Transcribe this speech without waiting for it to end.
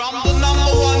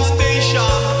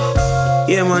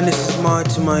Yeah man, this is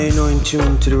Marty, man, you know, in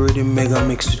tune to the Rhythm Mega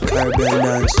Mix with Caribbean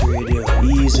Dance Radio.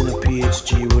 He's in a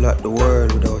PhD, we'll at the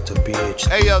world without a PhD.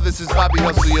 Hey yo, this is Bobby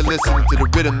Hustle, you're listening to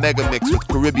the Rhythm Mega Mix with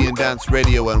Caribbean Dance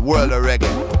Radio and World of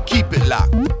Reggae. Keep it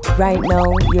locked. Right now,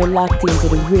 you're locked into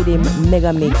the Rhythm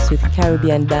Mega Mix with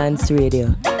Caribbean Dance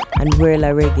Radio and World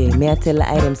of Reggae. May I tell the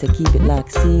items to keep it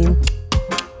locked? See?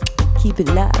 Keep it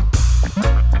locked.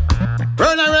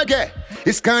 World of Reggae.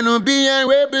 It's gonna be a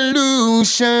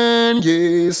revolution,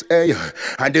 yes, hey.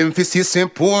 And them fi see some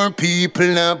poor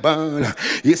people about.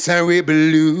 It's a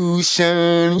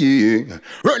revolution, yeah.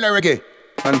 Run a reggae,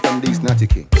 and from this Natty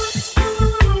King.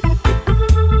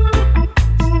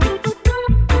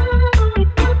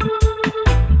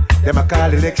 Them a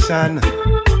call election.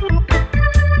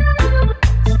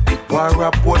 War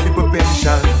up poor people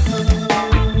pension.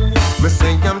 Me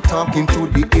say I'm talking to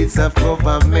the aides of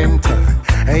government.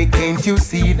 Hey, can't you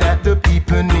see that the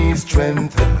people need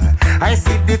strength? I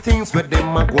see the things where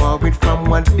them a go with from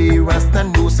what they Rasta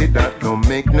know, say that don't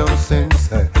make no sense.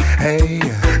 Hey,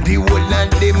 the whole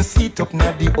of them sit up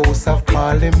now the House of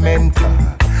Parliament,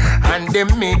 and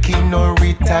them making no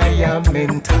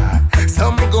retirement.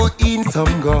 Some go in,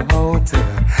 some go out,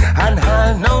 and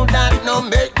I know that no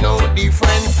make no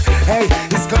difference. Hey,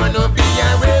 it's gonna be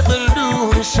a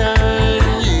revolution,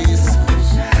 yes.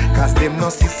 Cause them no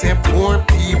see say poor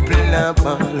people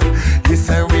about. It's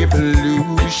a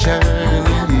revolution,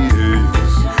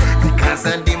 yes. Because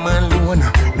of them alone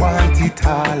want it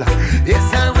all.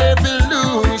 It's a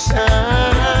revolution,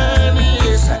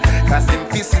 yes. Cause them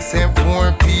see say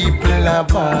poor people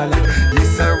about.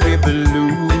 It's a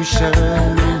revolution,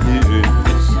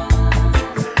 yes.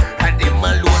 And them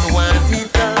alone want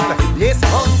it all. Yes,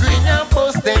 hungry and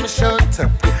post them shut.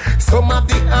 Some of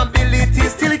the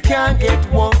abilities still can't get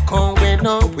work on when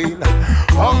no will.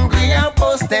 Hungry and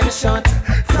post them shut.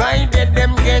 Friday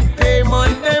them get pay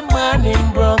Monday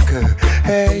morning broke.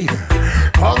 Hey,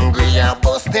 hungry and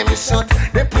post them shut.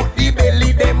 They put the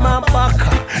belly them a back.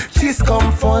 Cheese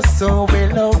come for so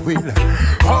will.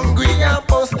 Hungry and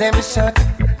post them shut.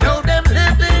 Now them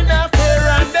living a fear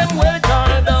and them well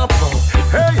called up.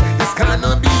 Hey, it's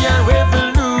gonna be a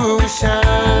revolution,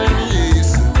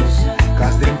 yes.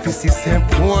 Cause them fi see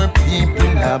poor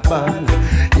people about.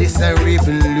 It's a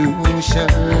revolution,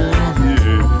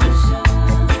 yes.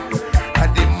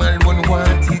 And them alone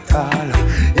want it all.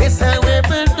 It's a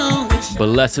revolution.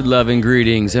 Blessed love and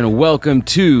greetings, and welcome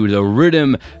to the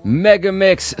Rhythm Mega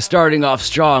Mix, starting off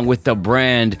strong with the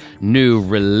brand new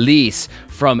release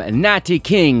from Natty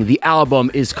King. The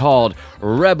album is called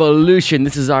Revolution.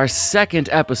 This is our second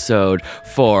episode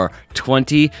for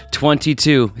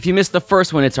 2022. If you missed the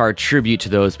first one, it's our tribute to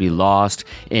those we lost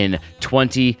in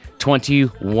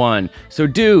 2021. So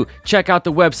do check out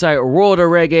the website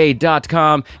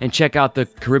worldofreggae.com and check out the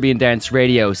Caribbean Dance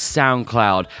Radio,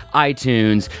 SoundCloud,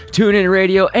 iTunes, TuneIn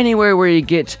Radio, anywhere where you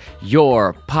get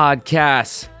your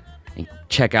podcasts.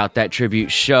 Check out that tribute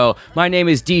show. My name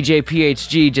is DJ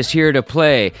PhD, just here to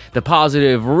play the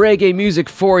positive reggae music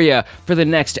for you for the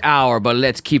next hour, but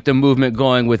let's keep the movement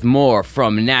going with more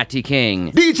from Natty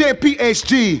King. DJ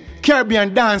PhD,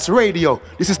 Caribbean Dance Radio.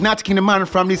 This is Natty King, the man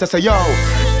from Lisa. Say yo.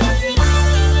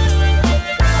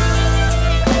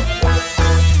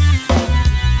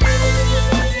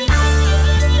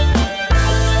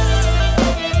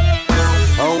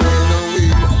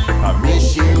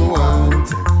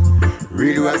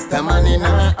 Real Rasta man in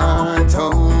our heart,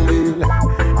 oh,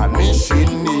 a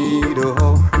mission need,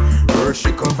 oh, where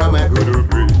she come from a good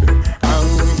breed,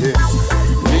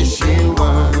 yes, mission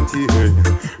want, yeah,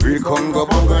 real Congo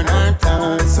bongo in our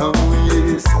thoughts, oh,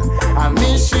 yes, a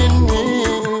mission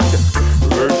need,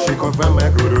 where she come from a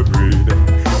good breed.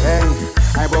 Hey,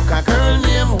 I book a girl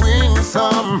named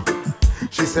Winsome,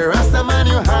 she say Rasta man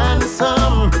you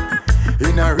handsome,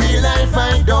 in a real life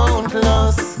I don't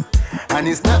lose. And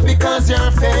it's not because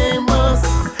you're famous.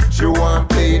 She want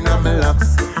play in my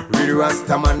locks. Real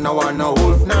Rasta man, no want no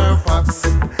wolf nor fox.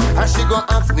 And she gon'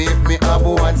 ask me if me have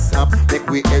WhatsApp. Make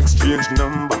we exchange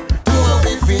number. Do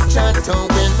we fit chat to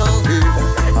when no good.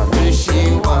 And me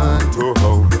she want to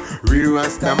hold. Real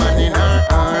Rasta man in her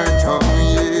heart, oh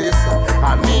yes.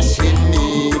 And me she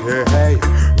need, hey,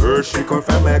 where she come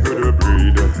from a good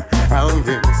breed. Oh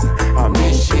yes, and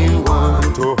me she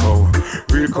want to hold.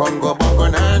 Real Congo bongo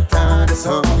in her thoughts,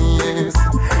 oh yes.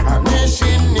 And me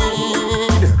she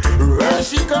need, where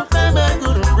she come from a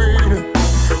good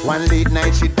breed. One late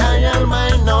night she dial my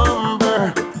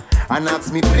number and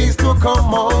ask me please to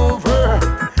come over.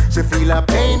 She feel a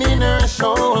pain in her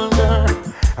shoulder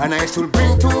and I should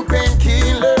bring 2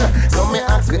 painkillers. So me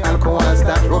ask the alcohol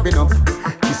start rubbing up.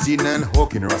 Kissing and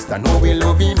hugging, Rasta know we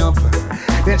loving up.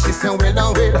 Then she said, well,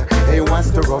 now, well, hey, what's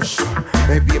the rush?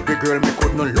 Hey, baby girl, me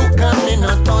could not look at me,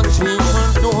 not touching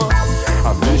my door.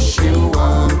 I miss you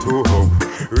want to,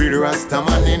 real Rasta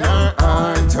man in her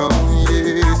heart, oh,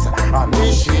 yes. I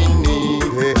miss she need,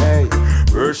 hey,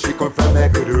 where she come from, I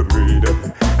could breathe.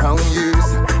 Oh,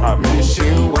 yes, I miss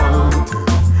you want to,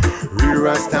 real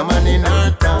Rasta man in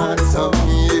her thoughts, oh,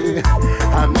 yeah.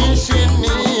 I miss she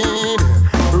need,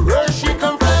 where she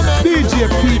come from. DJ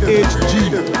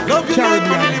PHG,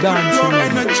 Caribbean dancing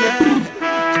energy.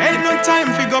 Ain't no time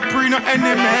for go pre no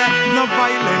enemy, no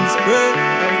violence,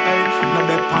 no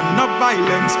weapon, no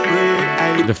violence,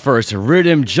 the first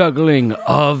rhythm juggling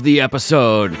of the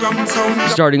episode.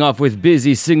 Starting off with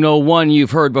Busy Signal 1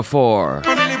 you've heard before.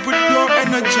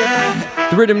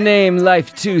 The rhythm name,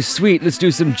 Life Too Sweet. Let's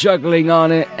do some juggling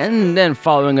on it, and then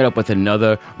following it up with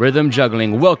another rhythm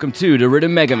juggling. Welcome to the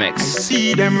Rhythm Mega Mix.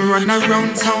 See them run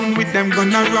around town with them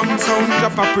gun around town.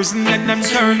 Drop a prison, let them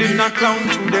turn in a clown.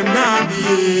 To them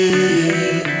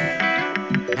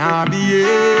nah be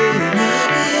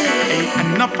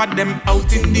enough of them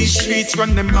out in these streets.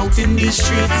 Run them out in these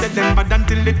streets. Set them bad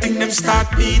until they think them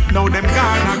start beat. Now them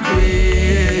gonna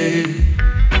grave.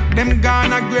 Them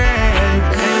gonna grave.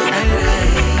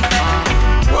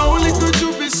 Whoa, little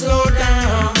to be slow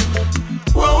down.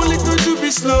 Whoa, little to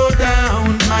be slow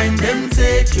down. Mind them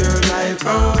take your life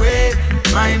away.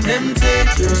 Mind them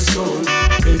take your soul.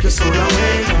 Take your soul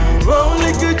away now. Whoa,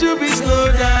 little to be slow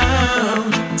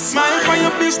down. Smile for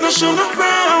your face, no show no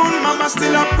frown. Mama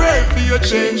still a pray for you,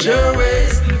 change your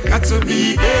ways. Got to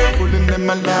be careful in them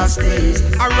my last days.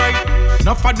 Alright.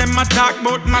 Enough of them attack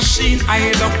about machine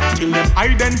idle till them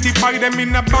identify them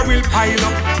in a barrel pile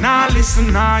up. Nah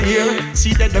listen, nah hear.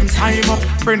 See that them time up.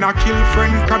 Friend a kill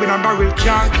friend, crab in a barrel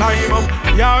can't climb up.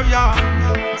 Yeah.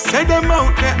 Say them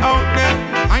out there.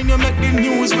 I know make the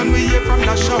news when we hear from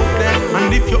the show there.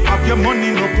 And if you have your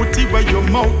money, no put it where your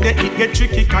mouth there. It get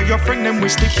tricky cause your friend them will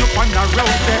stick you on the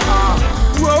road there.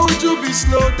 Whoa, to be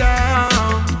slow down.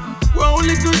 Whoa,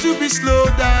 little to be slow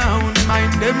down.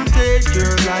 Mind them take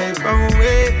your life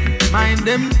away. Mind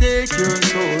them take your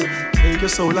soul. Take your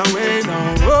soul away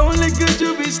now. Whoa, little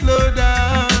to be slow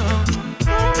down.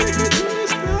 Whoa, little to be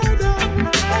slow down.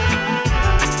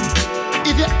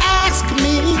 If you ask me,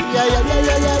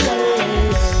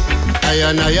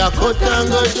 I cut and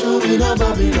go through in a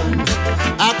Babylon.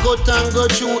 I cut and go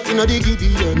through in a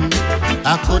Gideon.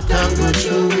 I cut and go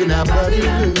through in a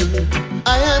Babylon.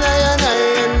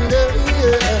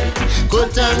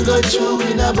 Cut and go through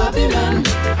in a Babylon.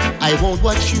 I won't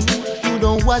watch you, you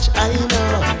don't watch I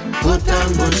know. Cut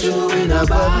and go through in a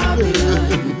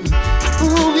Babylon.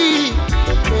 Ooh-wee,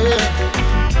 yeah.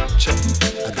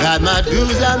 I got my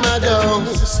do's and my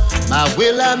don'ts, my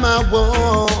will and my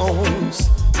wants.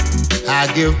 I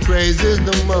give praises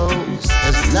the most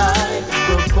as life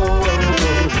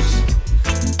proposes.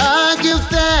 I give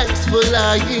thanks for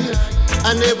life,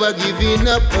 I never giving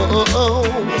up,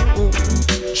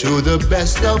 through the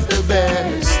best of the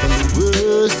best and the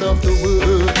worst of the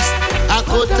worst. I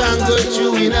cut and go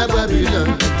through in a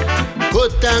Babylon.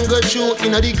 Cut and go through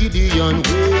in a Gideon.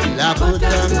 Well, I cut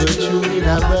and go through in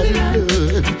a Babylon.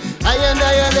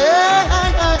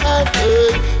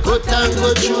 Cut and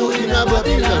go through in a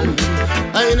Babylon.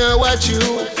 I know what you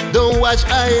don't watch,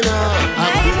 I know.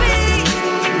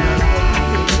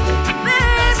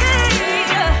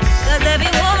 Cause every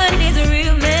woman needs a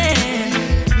real man,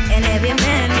 and every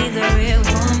man needs a real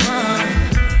woman.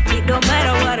 It don't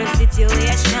matter what the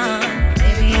situation,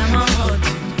 baby, I'ma hold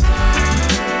you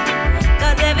down.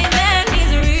 Cause every man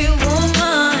needs a real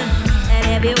woman, and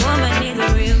every woman needs a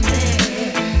real man.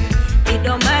 It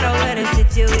don't matter what the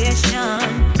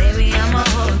situation, baby, I'ma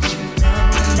hold you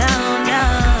down, down,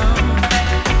 down.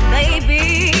 Baby,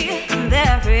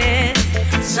 there is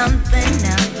something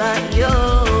about you.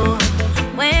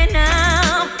 When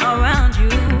I'm around you,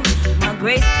 my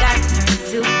gray sky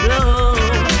turns to blue.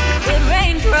 With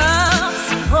raindrops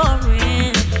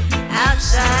pouring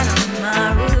outside on my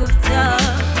rooftop,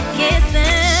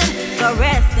 kissing,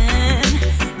 caressing,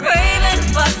 craving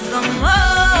for some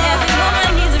more. Every woman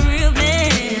needs a real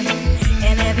man,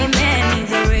 and every man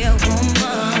needs a real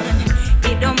woman.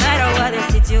 It don't matter what the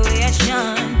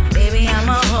situation, baby,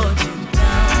 I'ma hold you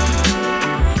down.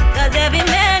 Cause every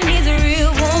man needs a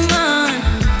real woman,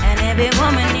 every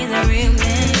woman needs a real man.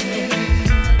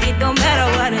 It don't matter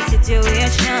what the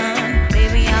situation,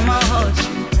 baby, I'ma hold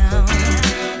you down.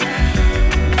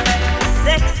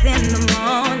 Sex in the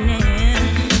morning,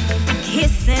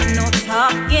 kissing, no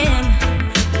talking,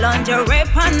 lingerie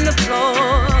on the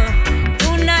floor.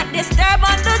 Tonight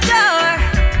sugar.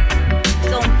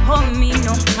 Don't pour me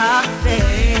no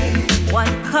coffee.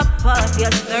 One cup of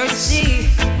your thirsty.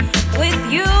 With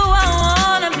you I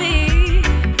wanna be.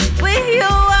 With you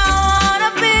I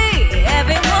wanna be.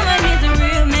 Every woman needs a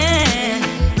real man,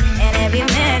 and every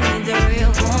man needs a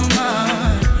real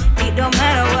woman. It don't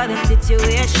matter what the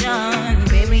situation,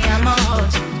 baby, I'ma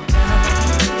hold you down.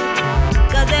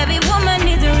 'Cause every woman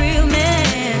needs a real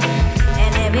man,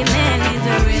 and every man needs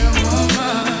a real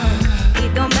woman.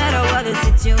 It don't matter what the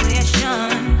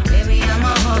situation, baby,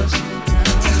 I'ma hold you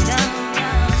down.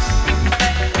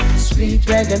 Sweet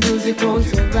reggae music, won't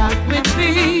you rock with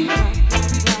me?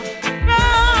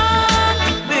 Rock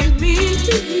with me.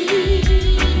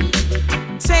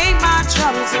 Take my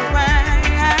troubles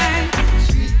away.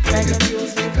 Sweet reggae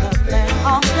music, I play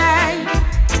all day.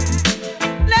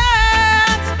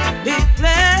 Let it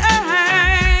play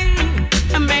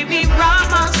and make me rock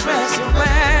my stress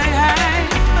away.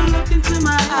 Look into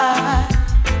my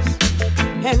eyes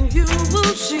and you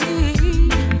will see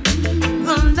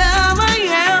the love I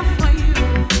have for you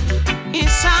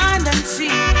is signed and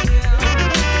sealed.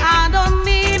 I don't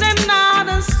need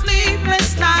another sleepless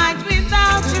night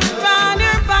without you right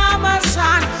here by my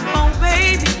side. Oh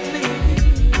baby,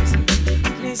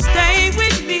 please stay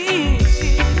with me.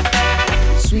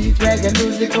 Sweet reggae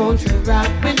music, won't you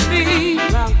rock with me?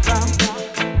 Rock, rock, rock,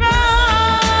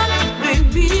 rock with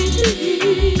me.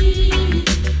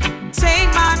 Take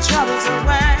my troubles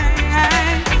away.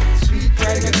 Sweet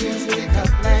reggae music, I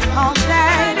play all day.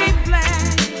 Let it play,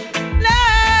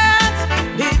 let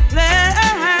it play,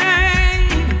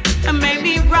 and make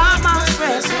me rock my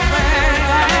stress away.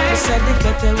 I said the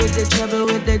kettle with the treble,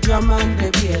 with the drum and the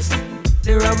bass.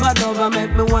 The rubber dubber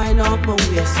make me wind up my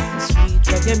waist. Sweet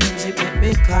reggae music make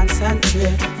me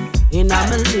concentrate. In a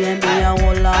million, me a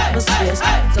whole lot of space.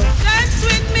 So dance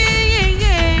with me,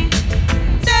 yeah.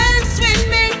 Dance with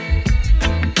me.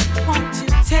 Won't you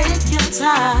take your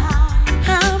time?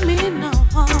 Help me know.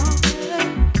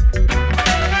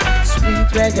 Sweet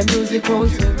reggae music,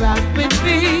 won't you rock with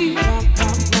me?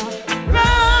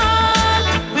 Rock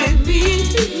with me.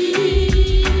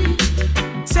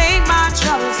 Take my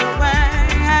troubles away.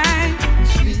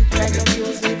 Sweet reggae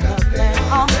music, I play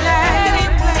all day.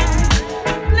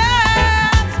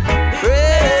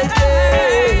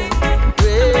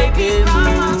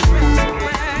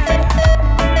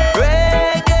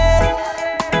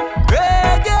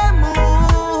 Reggae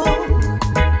move.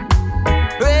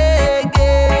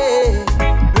 Reggae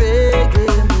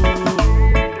move.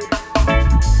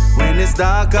 When it's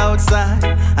dark outside,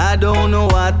 I don't know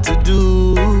what to do.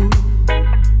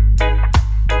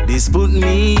 This put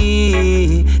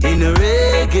me in a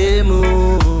reggae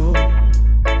mood.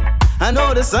 I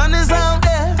know the sun is out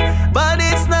there, but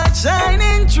it's not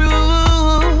shining through.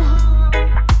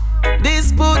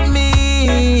 This put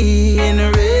me in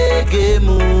a reggae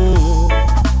mood.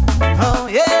 Oh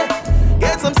yeah,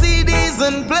 get some CDs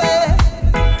and play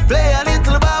a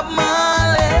little Bob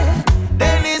Marley,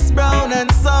 Dennis Brown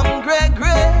and some Greg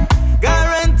Gray,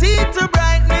 guaranteed to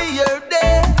brighten your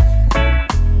day.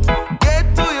 Get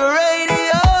to your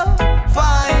radio,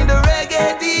 find a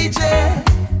reggae DJ,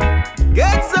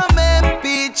 get some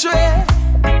MP3,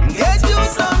 get you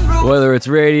some room. Whether it's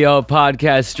radio,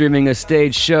 podcast, streaming, or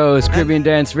stage shows, Caribbean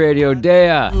Dance Radio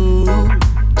Dea.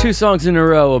 2 songs in a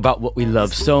row about what we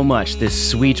love so much, this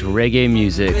sweet reggae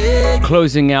music.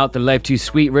 Closing out the Life Too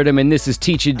Sweet rhythm, and this is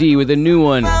Teacher D with a new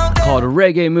one called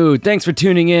Reggae Mood. Thanks for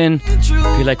tuning in. If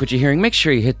you like what you're hearing, make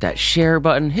sure you hit that share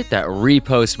button, hit that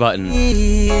repost button.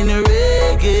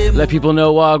 Let people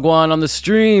know Wagwan on the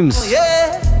streams.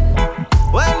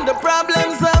 When the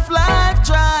problems of life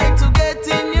try to get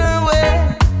in your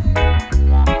way,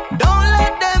 don't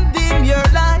let them dim your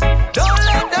light, don't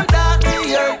let them darken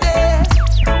your day.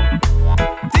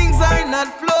 Things are not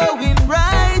flowing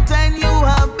right and you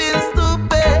have bills to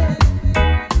pay.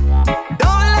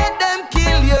 Don't let them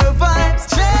kill your vibes,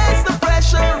 chase the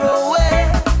pressure away.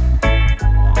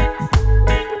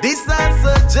 This I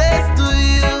suggest to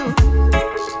you,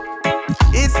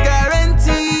 it's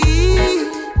guaranteed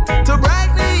to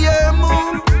brighten your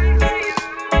mood.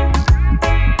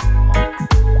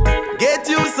 Get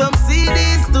you some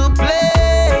CDs to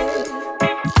play,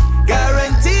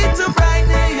 guaranteed to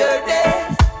brighten your day,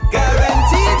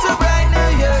 guaranteed to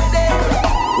brighten your day.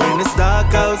 When it's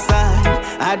dark outside,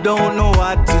 I don't know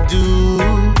what to do.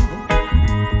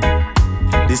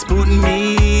 This put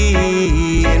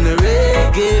me in a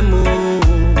reggae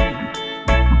mood.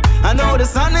 I know the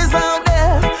sun is out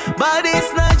there, but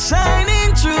it's not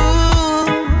shining through.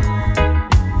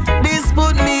 This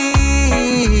put me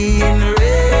in a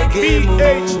reggae mood.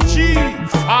 PHG,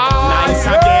 nice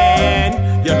again.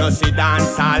 You know see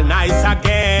dance all night.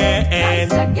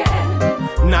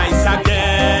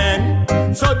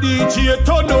 DJ,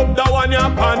 turn up the one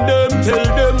up on them. Tell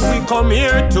them we come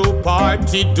here to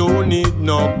party, don't need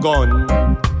no gun.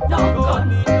 No gun.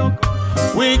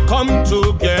 We come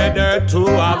together to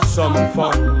have some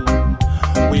fun.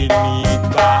 We need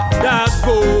back that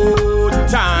good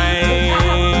time.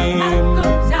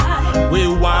 We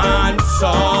want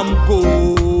some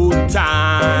good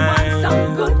time.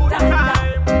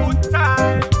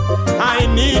 I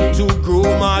need to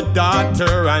groom my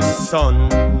daughter and son.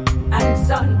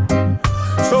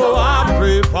 So I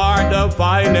pray for the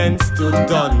violence to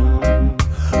done.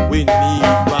 We need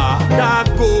back that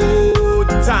good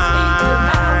time.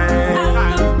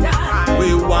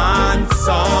 We want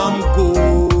some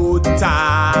good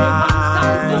time.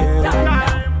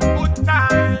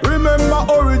 Remember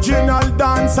original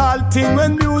dancehall thing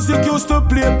when music used to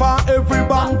play for every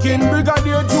banking.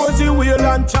 Brigadier Josie Whale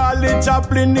and Charlie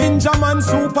Chaplin, Ninja Man,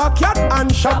 Super Cat and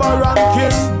Shabba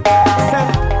Rankin.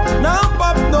 Now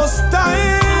pop no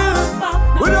style.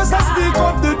 We just speak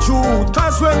up the truth.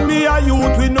 Cause when me a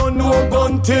youth we no know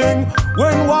gun thing.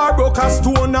 When war broke a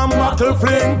stone and battle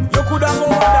fling, you coulda go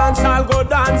dance, I'll go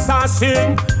dance and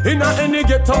sing. In a any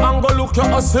ghetto and go look your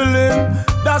hustling.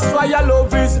 That's why your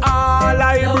love is all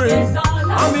I bring.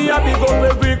 And me a big up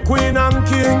every queen and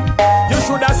king. You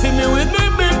shoulda seen me with the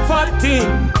big fat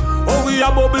thing. Oh, we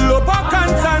a bubble up a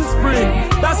constant spring.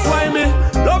 That's why me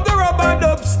love the rubber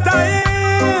dub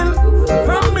style.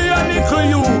 From me a little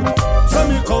youth. So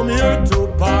me come here to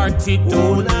party,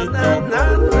 don't need no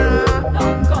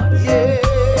yeah.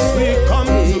 We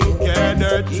come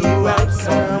together to have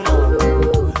some fun.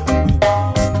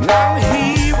 Now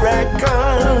here I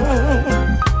come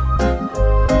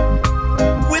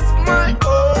with my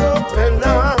open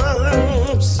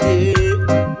arms, yeah.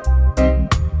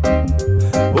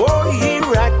 Oh,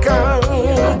 here I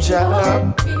come,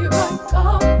 child.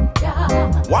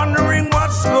 Wondering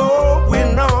what's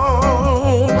going on.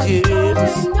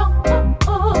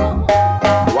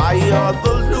 Why are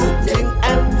the looting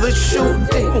and the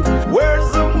shooting? Where's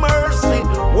the mercy?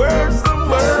 Where's the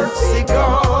mercy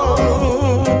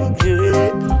gone?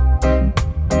 Yeah.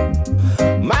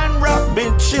 Man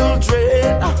robbing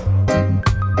children.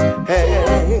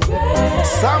 Hey.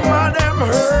 Some of them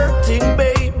hurting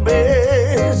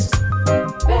babies.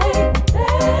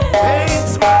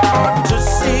 Pains my heart to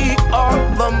see all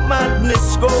the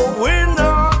madness going on.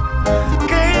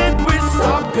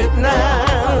 Stop it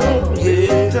now,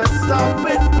 yeah, just stop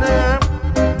it now.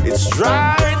 It's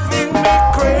driving me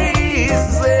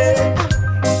crazy.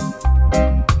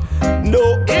 No,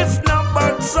 if not,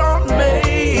 but some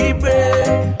maybe.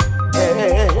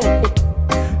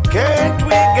 Can't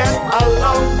we get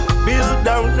along, build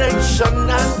our nation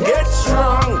and get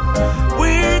strong?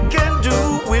 We can do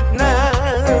it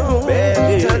now.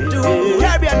 Better do it.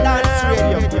 Caribbean Dance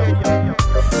Radio.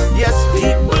 Yes,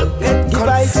 people get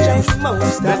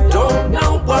confused. They don't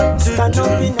know what to do.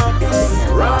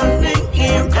 Running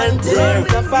here and there.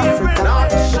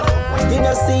 You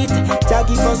know, see it, Jah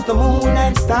give us the moon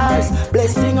and stars,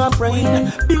 blessing of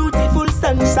rain, beautiful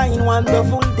sunshine,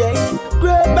 wonderful day.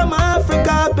 Great Mama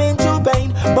Africa, been through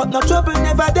pain, but no trouble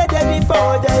never dead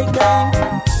before they came.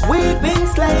 We've been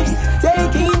slaves,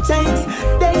 taking chains,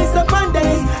 days upon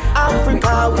days.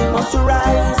 Africa, we must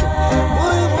rise.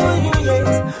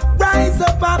 Yes. Rise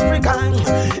up, Africans.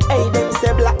 Hey, them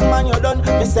say black man, you done.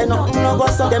 Me say nothing no go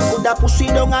so. Them coulda push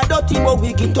it down a dirty, but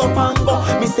we get up and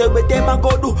go. Me say what them a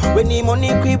go do. When the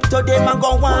money crypto, them a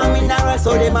go one mineral,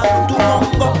 so them a do to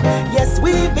Congo. Yes,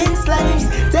 we've been slaves,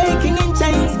 taking in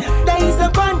chains, days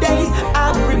upon days.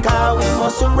 Africa, we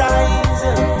must rise.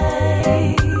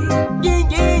 Yeah.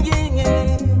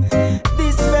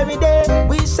 This very day,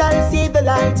 we shall see the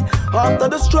light. After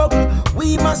the struggle,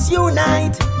 we must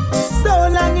unite. So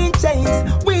long in chains,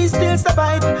 we still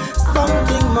survive.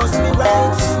 Something must be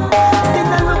right. Still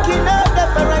not looking out there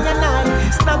for I and I,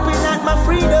 snapping at my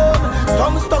freedom.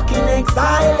 Some stuck in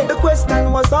exile. The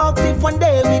question was asked if one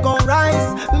day we gon'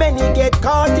 rise. Many get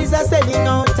caught, is a selling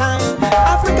out time.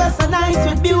 Africa's so nice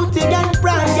with beauty and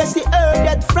pride. Yes, she heard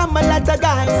that from a lot of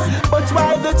guys. But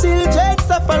while the children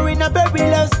suffering a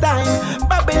perilous time,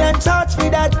 Babylon charged for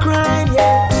that crime,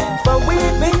 yeah. For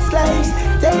we've been slaves,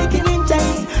 taking in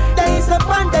chains, days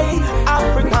upon days.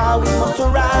 Africa, we must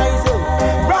rise up.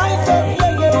 Rise up,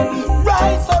 yeah.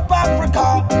 Rise up,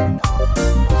 Africa.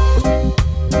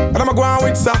 What am I going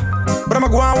with, sir? What am I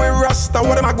going with, Rasta?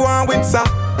 What am I going with, sir?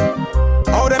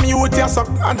 All them youth here suck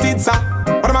and teeth, sir.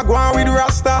 What am I going with,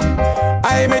 Rasta?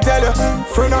 I may tell you,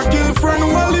 friend or kill, friend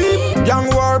will leave. Young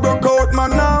war broke out,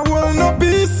 man, now will no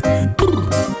peace.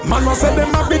 Man must say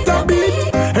them a bit of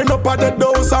beat. End up at the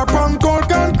doors or punk cold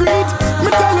concrete. Me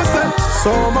tell you, say,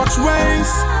 so much ways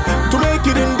to make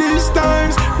it in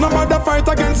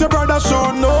against your brother,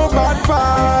 show no bad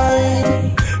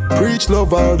fight. Preach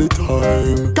love all the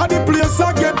time. Cause the place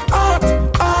I get hot.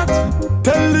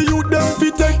 Tell the youth them fi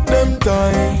take them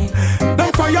time.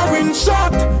 Them firing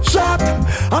shot.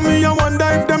 I mean I wonder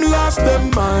if them lost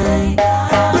them mind.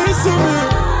 Listen me.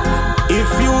 If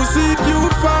you seek you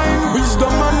find.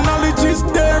 Wisdom and knowledge is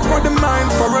there for the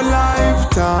mind for a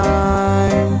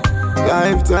lifetime.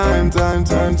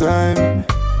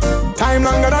 Time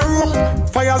longer than rope,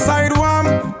 fireside warm.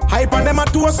 Hype on them a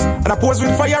toast, and a pose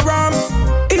with firearm.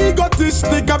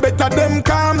 Egotistic, I better them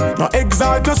calm. Now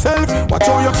exalt yourself, watch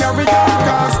how you carry on.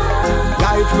 Cause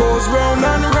life goes round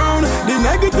and round. The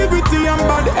negativity and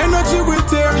bad energy will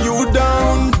tear you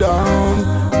down.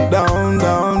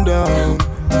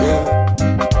 Yeah.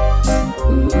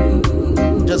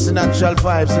 Just the natural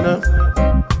vibes, you know.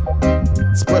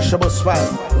 It's pressure bus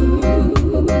vibe.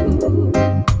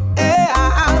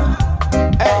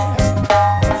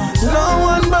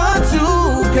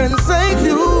 Can save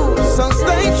you, so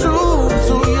stay true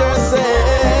to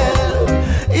yourself.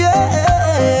 Yeah.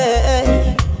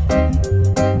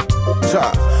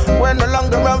 When no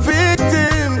longer a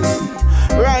victim,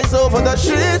 rise over the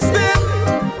shit stem.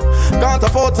 Can't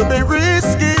afford to be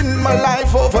risking my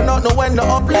life over not knowing the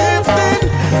uplifting.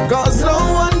 Cause no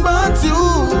one but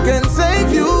you can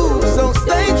save you, so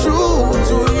stay true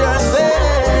to yourself.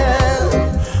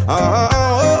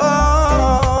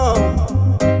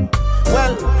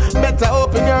 Better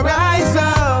open your eyes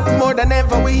up. More than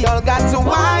ever we all got to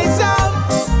wise up.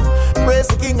 Praise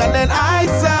the King and then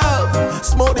eyes up.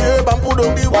 Smoke the herb and put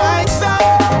on the white stuff.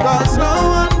 Cause no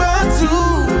one but you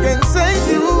can save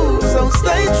you, so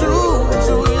stay true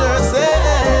to yourself.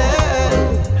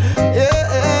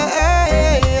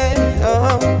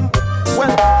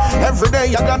 Well, every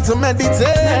day I got to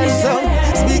meditate.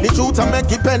 Speak the truth and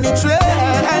make it penetrate.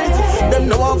 Them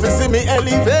no one to see me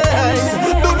elevate.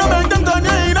 Do not make them turn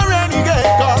you in a renegade.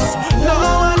 Cause no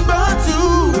one but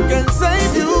you can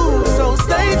save you, so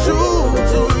stay true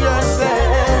to yourself.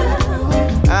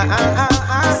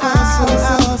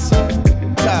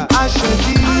 I should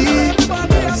be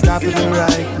stop it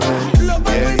right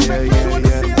way.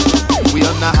 Yeah. We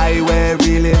on the highway,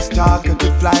 realist talk. I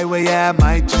could fly away, yeah, I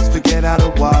might just forget how to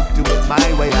walk. Do it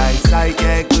my way, eyesight,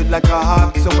 yeah, good like a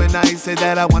hawk. So when I say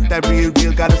that I want that real,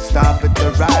 gotta stop at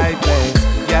the right place.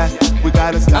 Yeah, we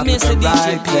gotta stop at the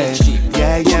right place.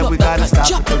 Yeah, we gotta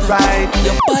stop at the right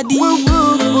place.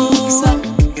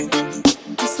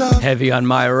 Heavy on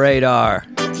my radar.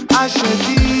 I should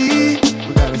be.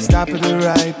 We gotta stop at the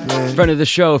right place. Friend of the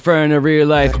show, friend of real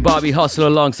life, Bobby Hustle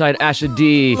alongside Asha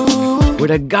D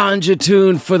with a ganja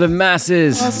tune for the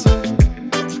masses.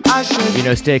 You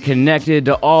know, stay connected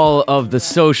to all of the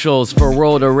socials for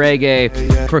World of Reggae.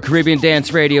 For Caribbean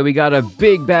Dance Radio, we got a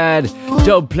big bad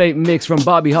dub plate mix from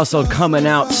Bobby Hustle coming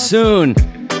out soon.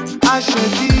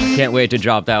 Can't wait to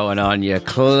drop that one on you.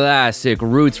 Classic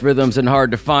roots, rhythms, and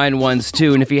hard to find ones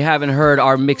too. And if you haven't heard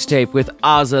our mixtape with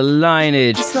Ozza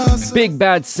Lineage, Big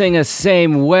Bad Singer,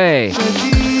 same way.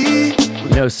 You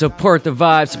know, support the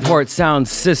vibe, support sound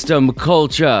system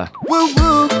culture.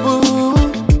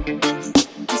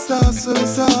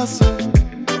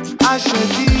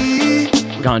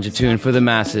 Ganja tune for the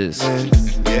masses.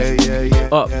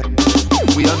 Up.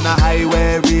 We on the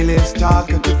highway, realist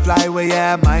talk. I could fly away,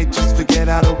 yeah, I might just forget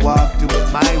how to walk. Do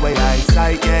it my way,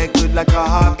 eyesight, yeah, good like a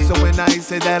hawk. So when I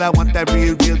say that I want that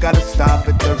real, gotta stop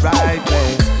at the right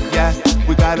place. Yeah,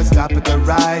 we gotta stop at the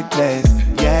right place.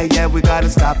 Yeah, we gotta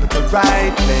stop at the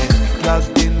right place.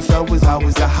 Plugged in, so it's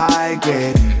always a high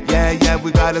grade. Yeah,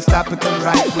 we gotta stop at the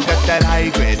right. We got that high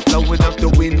grade flowing up the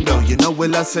window. You know we're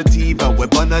La Sativa, we're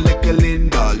on a little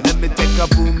Lindo. Let me take a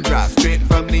boom drop straight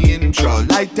from the intro.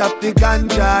 Light up the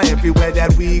ganja everywhere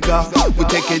that we go. We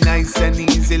take it nice and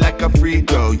easy like a free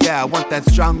throw. Yeah, I want that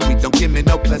strong weed, don't give me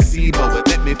no placebo. It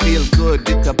make me feel good,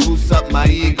 it'll boost up my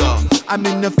ego. I'm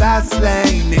in the fast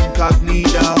lane,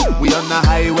 incognito. We on the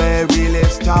highway,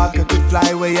 realist talk. I could fly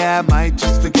away, yeah, I might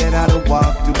just forget how to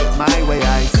walk. Do it my way,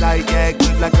 eyesight, yeah,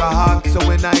 good like a hawk. So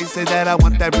when I say that I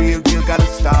want that real, gotta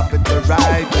stop at the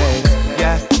right place.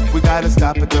 Yeah, we gotta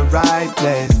stop at the right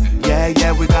place.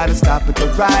 Yeah, we gotta stop at the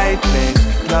right place.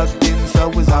 Plugged in,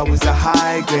 so it's always a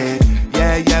high grade.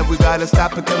 Yeah, we gotta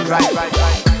stop at the right.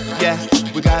 Yeah,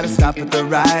 we gotta stop at the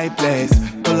right place.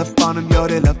 Pull up on them, yo,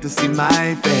 they love to see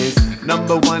my face.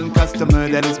 Number one customer,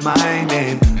 that is my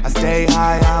name. I stay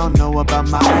high, I don't know about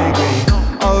migraine.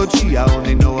 OG, I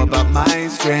only know about my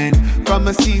strain. From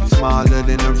a seat smaller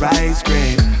than a rice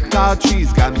grain. Tall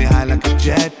trees got me high like a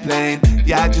jet plane.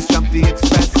 Yeah, I just jumped the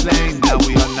express lane. Now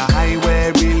we on the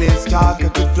highway, realist talk. I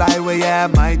could fly away, yeah, I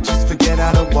might just forget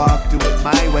how to walk. Do it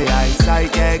my way, eyesight.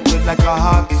 sight, yeah, good like a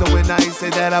hawk. So when I say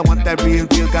that I want that real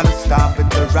deal, gotta stop at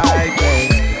the right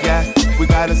place. Yeah, we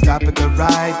gotta stop at the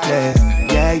right place.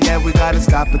 Yeah, yeah, we gotta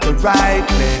stop at the right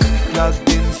place. Plugged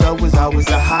in, so it's always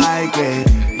a high grade.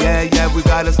 Yeah, yeah, we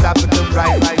gotta stop at the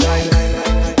right place.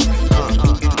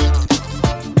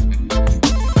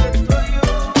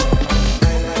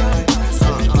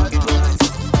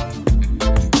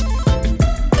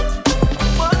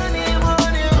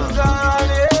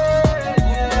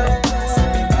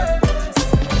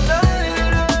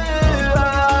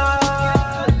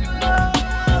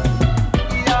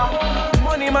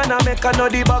 I know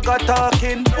the bag of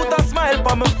talking. Put a smile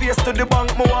on my face to the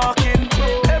bank me walking.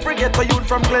 Every ghetto youth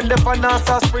from Glendale and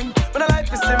Nassau Spring. When I like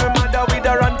to see my mother with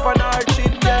a run for her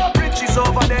chin. Yeah, riches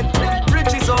over there,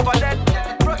 riches over there.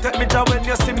 Protect me down when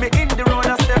you see me in the road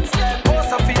of steps.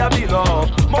 Boss of your below,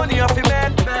 money off your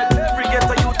bed. Every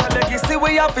ghetto youth a legacy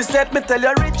we have to set. Me tell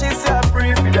you riches are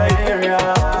free for the area.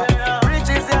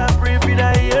 Riches are free for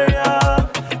the area.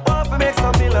 Want to make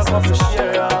some millions off the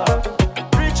share.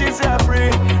 Riches are free.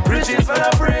 Riches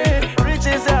are free,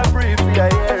 riches are free for the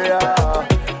area.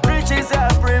 Riches are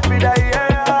free for the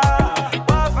area.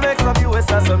 Want to make some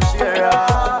US and some share.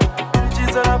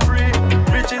 Riches are free,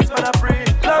 riches are free.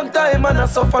 Long time and I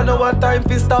suffer, no one time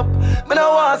to stop. Me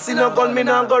no want see no gun, me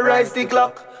no go rise the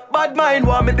clock. Bad mind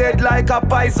want me dead like a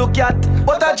paiso cat.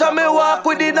 But I jam me walk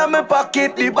with it in my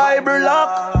pocket, the Bible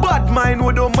lock. Bad mind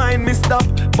who don't mind me stop.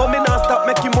 But me not stop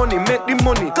making money, make the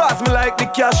money. Cause me like the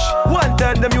cash. One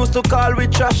time them used to call we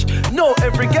trash. Now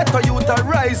every ghetto youth I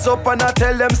rise up and I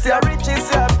tell them say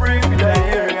riches are free for the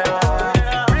area.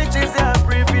 Riches are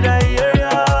free for the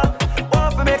area.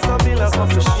 Want to make some millions off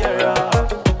the share.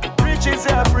 Riches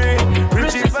are free,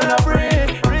 riches are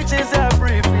free. Riches are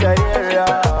free for the area.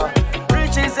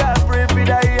 Riches are free for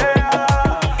the area.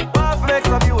 Want to make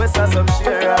some US and some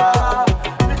share.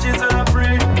 Riches are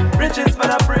free, riches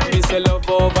are free. It's a love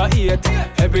over eight,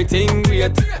 everything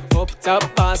great. Up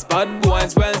top pass, bad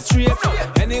boys well straight.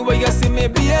 Anyway you see me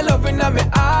be a loving on me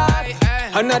eye.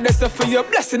 Another stuff for your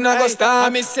blessing I go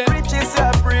start. Riches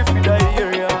are free for the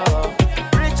area.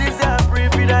 Riches are free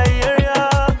for the area.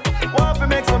 Want to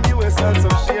make some US and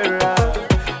some share.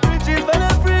 Riches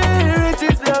are free,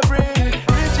 riches are free.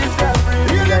 Riches are free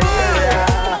for the area.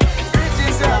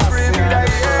 Riches are free for the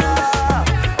area.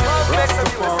 Want to make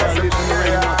some US and some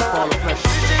share.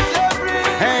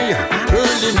 Hey,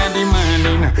 early in the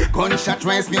morning, gunshot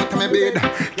rise me to my bed.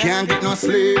 Can't get no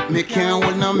sleep, me can't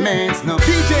hold no meds, no.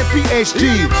 DJ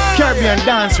PHG, Caribbean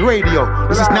Dance Radio.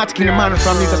 This is Nat King the man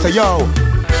from this. I say, yo,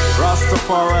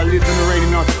 Rastafari lives in the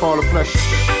rain, not fall of flesh.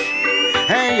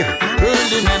 Hey,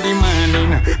 early in the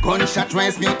morning, gunshot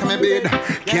rise me to my bed.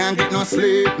 Can't get no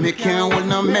sleep, me can't hold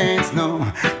no meds,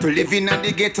 no. To live in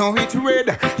the ghetto with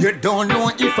red, you don't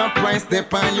know if a price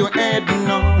step on your head,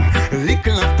 no.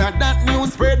 Little after that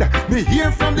news spread, me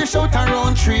hear from the shout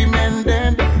around 3 men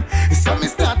dead. So me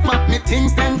start map me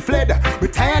things then fled. We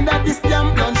tired of this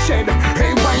damn bloodshed.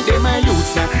 Hey, why they my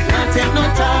youths, not take no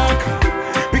talk.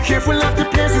 Be careful of the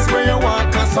places where you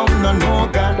walk, cause some no know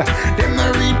God. Them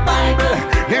no read Bible,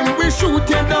 them will shoot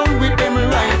you down with them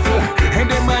rifle. Hey,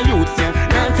 them my youths,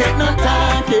 not take no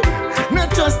talk.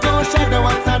 Not just no shadow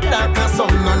after dark, cause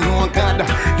some no know God.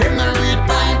 Them no read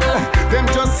Bible, them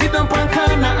just sit up on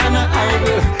corner and a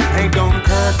idle. Hey, don't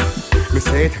hurt, me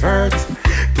say it hurt.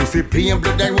 To see plain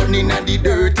blood I running in the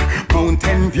dirt.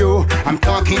 Mountain View, I'm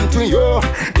talking to you.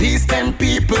 These 10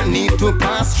 people need to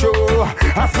pass through.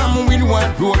 I'm from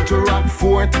Windward Road to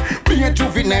Rockfort. Be a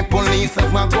juvenile police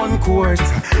of a gun court.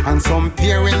 And some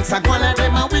parents are gonna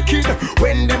them are wicked.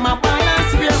 When them a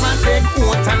balance fear and take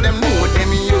oath. And them know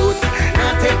them youth,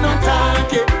 not take no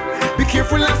target. Be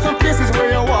careful of some places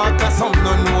where you walk, cause some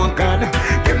don't know God.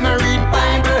 Them no read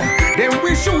Bible, them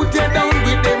will shoot you down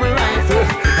with them rifle.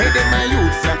 Hey, them my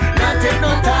youths, not take no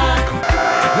talk.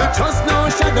 No trust no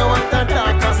shadow after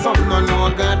dark, cause some no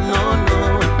know God, no,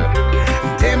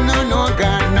 no. Them no know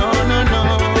God, no, no,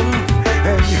 no.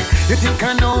 Hey, you think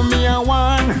I know me a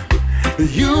one?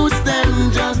 Use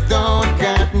them just don't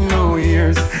got no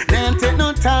ears. Don't take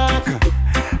no talk.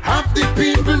 Half the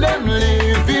people them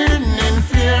living in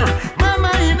fear.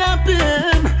 Mama in a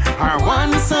pain. Our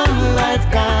one son life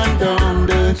gone down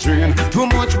the drain. Too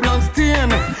much blood stain.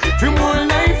 For more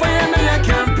life I am a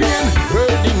campaign.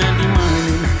 Early in the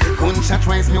morning, gunshot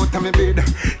rise me out of my bed.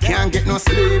 Can't get no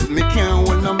sleep, me can't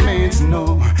hold no meds,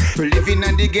 no. For living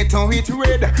in the ghetto with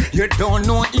red, you don't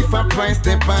know if a price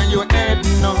step on your head,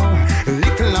 no.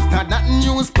 Little after that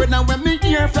news spread, and when me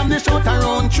hear from the shout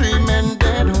around 3 men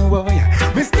dead, boy,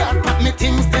 me start pack me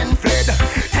things then fled.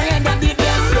 Tired of the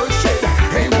damn bloodshed.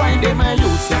 Hey, why they my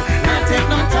youths, not take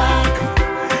no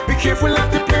talk. Be careful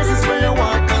of the places where you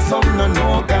walk, cause some no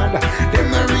know God.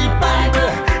 Them no read Bible,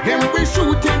 them we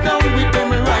shoot it down with them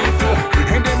rifle.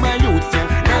 And them a youth say,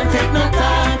 not take no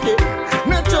target,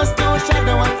 not just no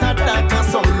shadow of attack, cause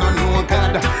some no know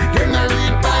God. Them no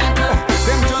read Bible,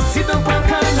 them just sit up on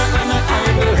corner and a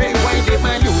idle. Hey, why them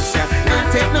a youth say,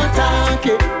 not take no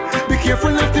target. Be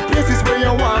careful of the places where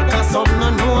you walk, cause some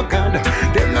no know God.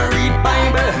 Them no read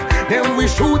Bible, them we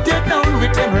shoot it down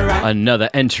with them rifle. Another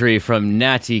entry from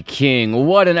Natty King.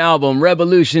 What an album.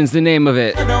 Revolution's the name of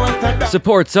it.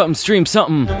 Support something, stream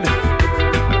something.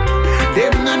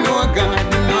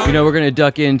 You know, we're going to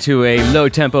duck into a low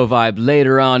tempo vibe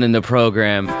later on in the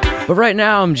program. But right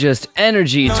now, I'm just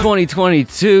energy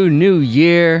 2022, new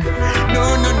year.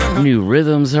 New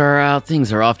rhythms are out.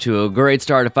 Things are off to a great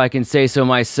start, if I can say so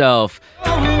myself.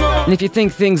 And if you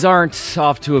think things aren't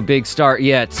off to a big start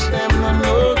yet,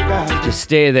 just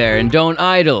stay there and don't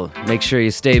idle. Make sure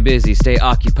you stay busy, stay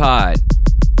occupied.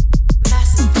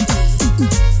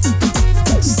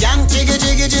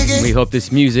 We hope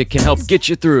this music can help get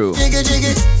you through.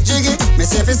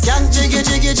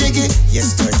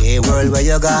 Yesterday world where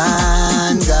you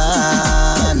gone,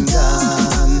 gone,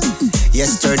 gone.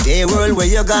 Yesterday world where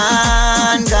you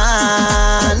gone,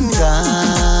 gone,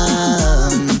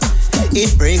 gone.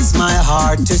 It breaks my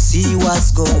heart to see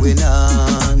what's going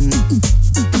on.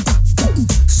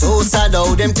 So sad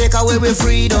how them take away with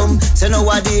freedom. So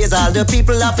nowadays all the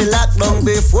people have to lock down.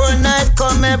 Before night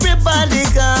come everybody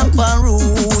camp and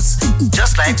roost.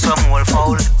 Just like some old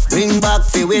foul. Bring back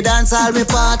fi we dance all we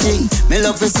party. Me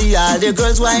love to see all the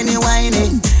girls whiny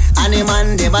whiny. And the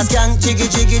man them a skank jiggy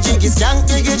jiggy jiggy. Skank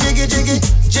jiggy jiggy jiggy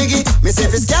jiggy. Me say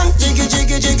fi skank jiggy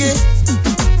jiggy jiggy.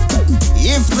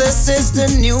 If this is the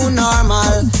new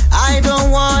normal, I don't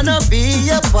wanna be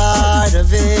a part of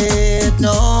it,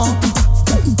 no.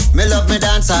 Me love me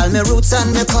dancehall, me roots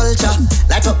and me culture.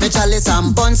 Light up me chalice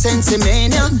and bun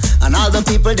sensimania. And all the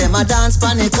people them a dance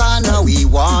pan the corner. We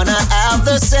wanna have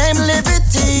the same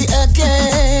liberty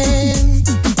again.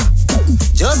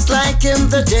 Just like in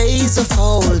the days of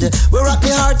old, we rock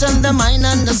the heart and the mind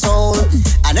and the soul,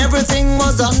 and everything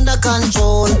was under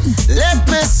control. Let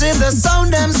me see the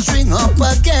sound them string up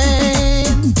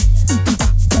again.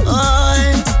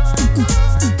 Oi.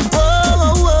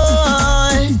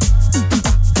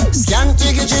 Skank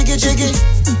jiggy jiggy jiggy.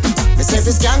 Me say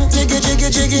fi skank jiggy jiggy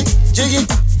jiggy jiggy.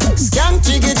 Skank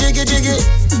jiggy jiggy jiggy.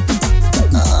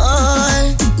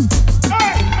 Oi.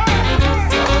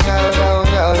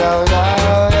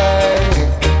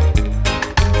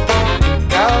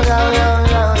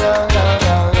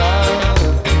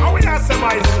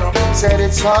 Said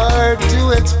it's hard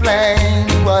to explain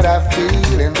what I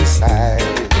feel inside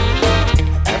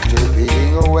after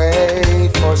being away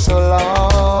for so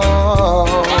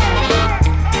long.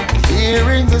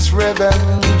 Hearing this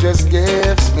rhythm just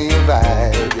gives me a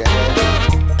vibe,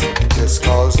 yeah. This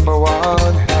calls for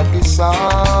one happy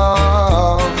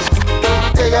song.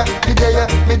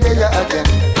 Me there again.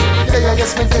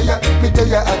 Yes, me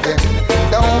there again.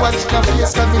 Don't watch no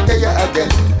face, cause me there again.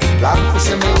 Long for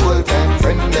see me old time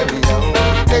friend, let me know.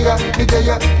 Me there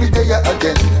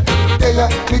again.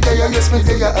 Yes, me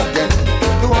there again.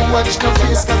 Don't watch no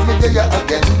face, cause me there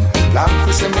again. Long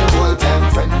for see me old time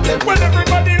friend, let me know. Well,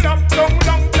 everybody locked down,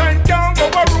 long time can't go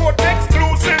a road.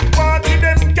 Exclusive party,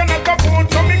 them cannot afford.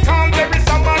 So me call there is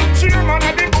a man, chairman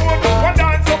of the board. One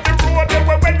dance up the road, they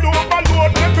were well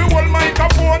overload. Every whole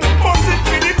microphone, bust it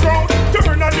for the crowd.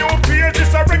 Turn a new page,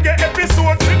 it's a reggae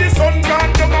episode. See the sun gone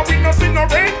down and we no see no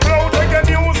rain cloud. Reggae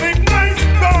music nice,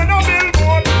 down a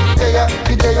billboard.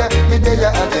 Me there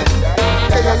again.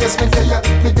 Yes, me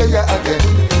there again.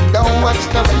 Don't watch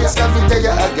no face, cause me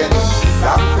there again.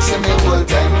 Long for see me old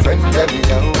time friend, let me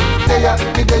know.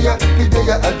 Me there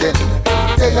again.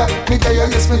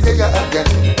 Yes, me there again.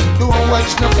 Don't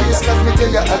watch no face, cause me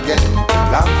there again.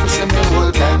 Long for see me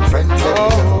old time friend, let me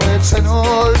know. It's an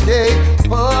all day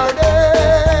party.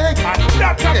 And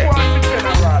that's a one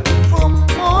general. From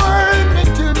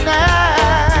morning to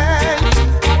night.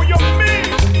 How you mean?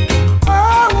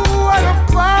 Oh, what a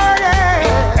party.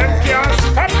 And can't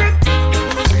stop it.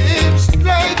 Seems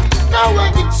like now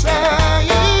when you try.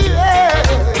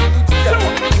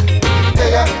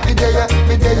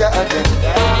 Me there again.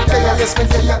 Yes, me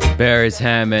there. Barry's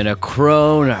Hammond, a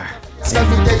crooner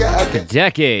for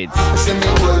decades.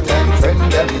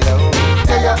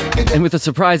 And with a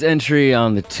surprise entry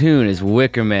on the tune is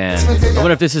Wicker Man. I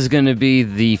wonder if this is going to be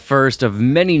the first of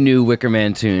many new Wicker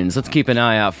Man tunes. Let's keep an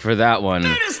eye out for that one.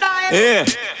 Yeah,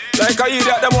 like I eat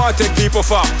that them want to take people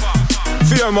for.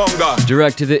 Fearmonger.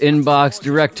 Direct to the inbox,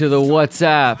 direct to the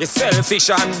WhatsApp. You selfish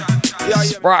and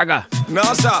Spraga.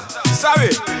 No sir,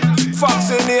 sorry.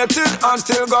 vaccinated and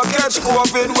still got catch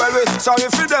COVID. Well, we sorry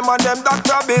for them and them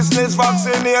doctor business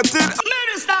vaccinated.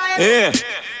 Yeah,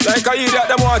 like I idiot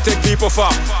them want to take people for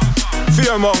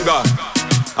fearmonger.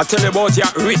 I tell you about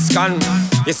your risk and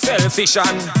your selfish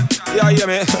and yeah, hear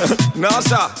me? No,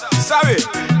 sir. Sorry.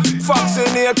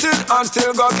 Vaccinated and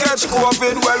still got catch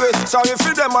COVID. Well, we sorry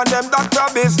for them and them doctor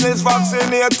business.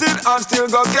 Vaccinated and still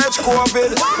got catch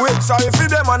COVID. We sorry for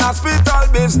them and hospital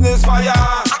business. Fire.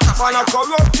 Man a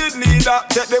corrupted leader.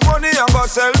 Take the money and go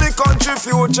sell the country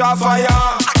future. Fire.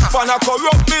 Man a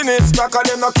corrupt minister. Cause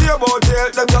them not care about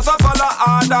it. Them just a follow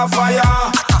order. Fire.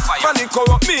 Man the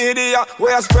corrupt media.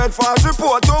 Where spread false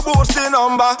report to boost the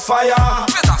number. Fire.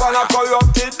 Man a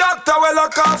corrupted doctor. Well a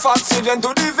cough oxygen to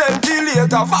the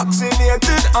ventilator.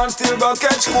 Vaccinated and still got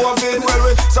catch COVID. Well,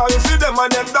 we sorry for them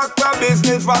and them doctor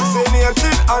business.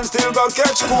 Vaccinated and still got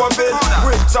catch COVID.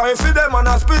 We sorry for them and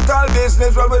hospital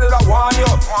business. Well, we did a warn you,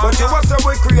 but you was so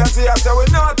we crazy. I say we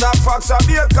not have facts, I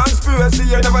be a conspiracy.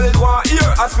 You never did want hear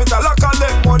hospital I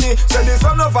collect money. Say this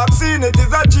is no vaccine, it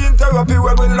is a gene therapy.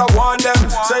 Well, we did a warn them.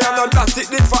 Say I'm not that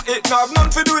it did for it. Now have none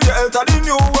to do with the health of the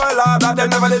new world order. They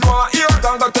never did want hear.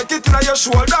 Don't go take it in your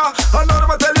shoulder. And none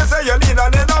of them tell you say you need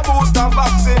another booster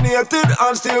vaccine. Vaccinated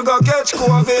and still go catch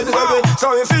COVID.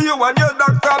 Sorry for you and your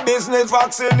doctor business.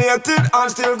 Vaccinated and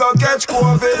still go catch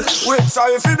COVID. Wait,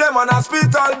 sorry for them and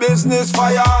hospital business.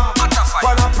 Fire.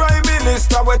 When a prime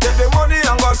minister we take the money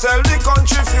and go sell the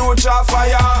country future.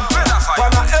 Fire.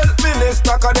 When a health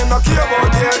minister cause them not care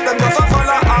about it. Them just a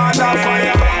follow order.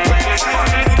 Fire.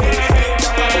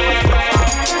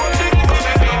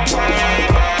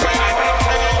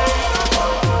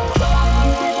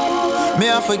 Me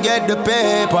I forget the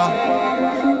paper,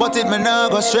 but it me nah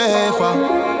go stray for.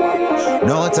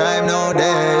 No time, no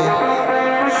day.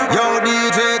 Yo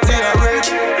DJ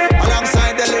T-Rich,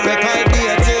 alongside the lyrical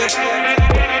deity.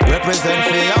 Represent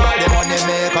for all the money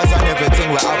makers and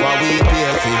everything we have a we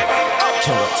pay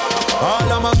for.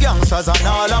 All of my gangsters and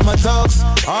all of my thugs,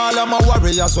 all of my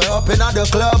warriors we up in the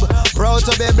club. Proud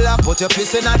to be black, put your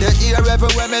fist in the ear.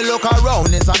 Everywhere me look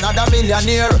around is another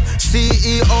millionaire.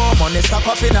 CEO, money stack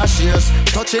up in a shares.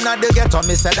 Touching at the ghetto,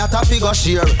 me said that a figure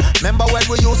share. Remember when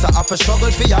we used to have to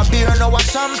struggle for your beer? Now a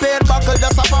champagne buckle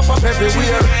just a pop up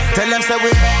everywhere. Tell them say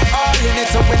we all in it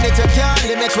to win it. You can't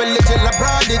limit with little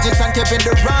LeBron digits and keeping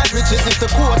the brand riches. If the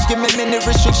coach give me many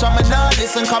restriction, me nah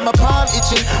listen. Cause my palm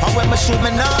itching, and when me shoot me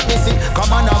nah miss it.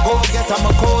 Come on, I go get I'm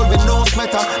a cold with no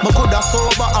sweater. Me coulda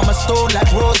sober, I'm a stone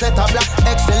like Rosetta. Black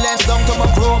excellence down to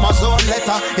my chromosome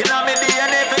letter. In a me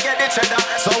DNA, forget the cheddar.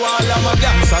 So all of my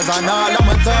gangsters and all of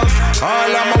my thugs,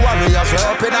 all of my warriors we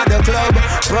up in the club.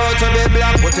 Proud to be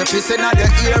black, put your fist in the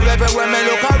ear. Everywhere me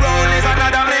look around is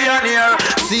another millionaire.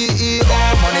 CEO,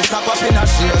 money stack up in a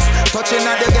shares. Touching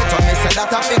at the ghetto, me say that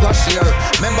a figure share.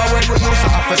 Remember when we used to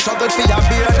have to struggle for your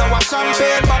beer? Now a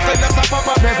champagne bottle just a pop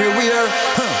up everywhere.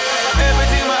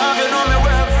 Everything I have, you know me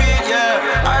work feet,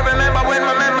 yeah. I remember when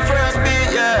my memory first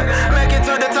beat, yeah. Make it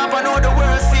to the top, I know the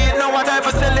worst seat. Know what time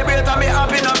for celebrate, and me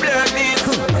happy no black knees.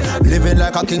 Living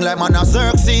like a king like man a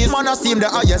Xerxes. Man a steam the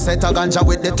highest set of ganja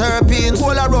with the terpenes.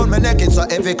 All around me naked so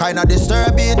every kind of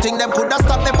disturbing thing. Them coulda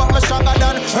stop me but me stronger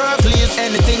than Hercules.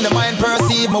 Anything the mind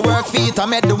perceive, my work feet. I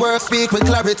made the work speak with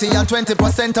clarity. And 20%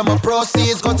 of my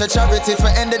proceeds go to charity. For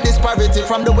end the disparity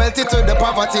from the wealthy to the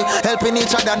poverty. Helping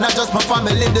each other, not just my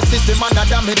family. The system and the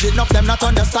damage. Enough them not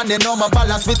understanding. No my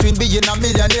balance between being a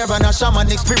millionaire and a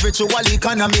shamanic. Spiritual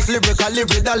economics, lyrical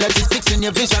lyrics. Fixing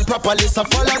your vision properly. So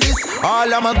follow this. All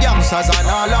of my gangsters and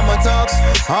all of my thugs,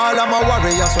 all of my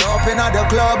warriors we up in the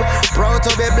club. Proud to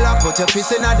be black, put your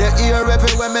fist in the ear.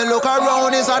 Everywhere me look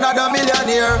around is another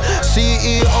millionaire.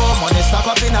 CEO, money stack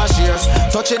up in a shares.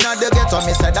 Touching at the ghetto,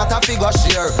 me said that a figure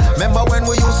share. Remember when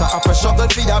we used to have to struggle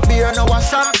for your beer? Now a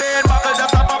champagne bottle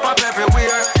just a pop up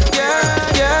everywhere. Yeah.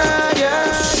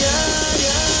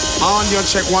 Audio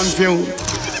check, one view.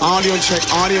 Audio check,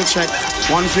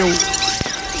 one view.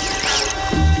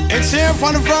 It's here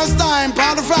for the first time,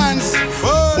 part of fans.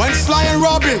 When Sly and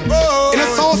Robbie, in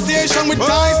association with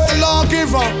Dice the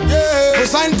Lawgiver,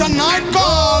 present a night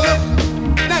call.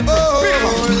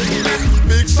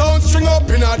 Big sound string up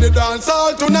in the dance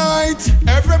hall tonight.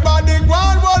 Everybody go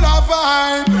and roll a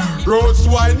vibe. Roads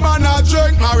wide man a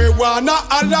drink marijuana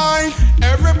a line.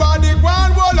 Everybody go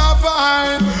and roll a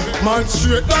vibe. Man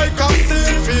straight like a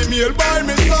scene, female by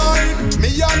me side. Me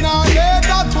and her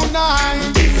later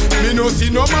tonight. Me no see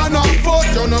no man on foot,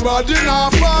 you nobody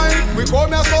not fight. We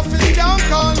come here so fit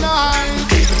can't all night.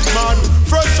 Man,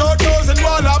 fresh out those and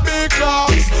all a big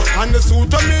clocks. And the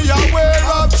suit on me I wear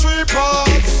up 3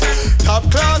 parts. Top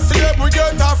class today we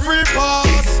get a free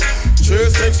pass.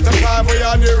 365, we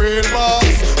are the real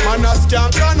boss. Man a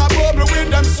skank and a bubble with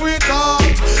them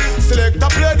sweetheart. Select a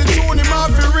play the tune, him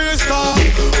off the restart.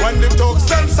 When the thugs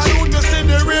them salute, you see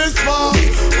the response.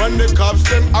 When the cops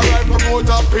them arrive,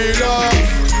 promote a peel off.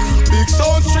 Big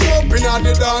sound string up in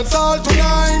the dance hall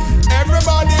tonight.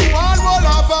 Everybody want all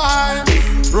a vibe.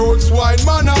 Roots wine,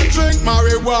 man a drink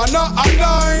marijuana a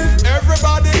line.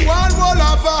 Everybody want all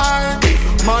a vibe.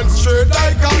 Man straight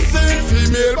like a sin,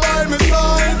 female by my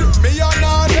side. Me and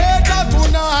her later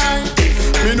tonight.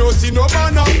 Me no see no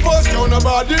man up first, no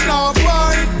nobody now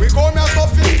fight. We come here so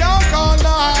fit can't all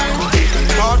night.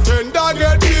 Bartender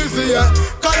get busy, yeah.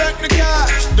 Collect the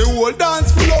cash. The whole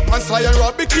dance full up and Sly and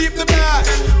Robbie keep the bash.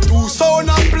 Two sound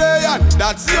and play and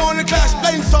that's the only clash.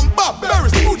 Playing some Bob,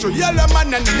 very smooth, yellow man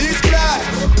and Lee Splash.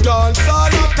 Dance all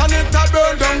up and it a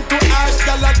burn down to ash.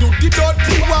 Girl I do the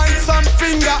dirty wine, some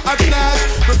finger a flash.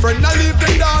 My friend I leave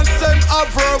the dance, them a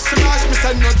verb smash. Me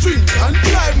send no drink and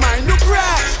drive mine to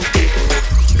crash.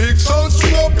 Big sound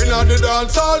string up in the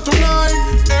dance hall tonight.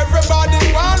 Everybody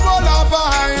want all a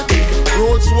vibe.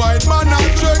 Roots white man a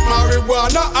drink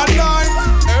marijuana a line.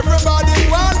 Everybody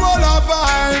want all a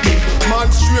vibe. Man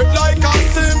straight like a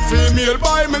sin, female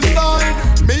by my side.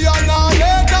 Me and her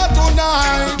later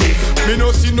tonight. Me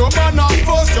no see no man up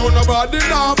first, no nobody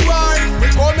now fight. We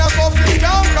come here so fit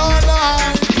can't all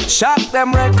night. Shock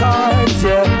them records,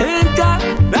 yeah.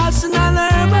 International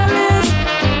herbalist.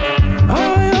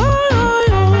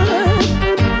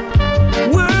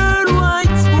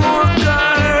 Worldwide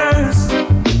smokers.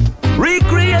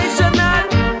 Recreational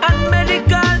and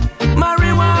medical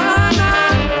marijuana.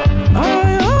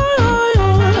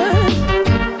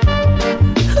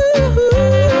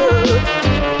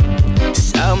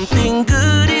 Something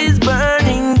good is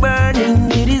burning,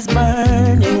 burning. It is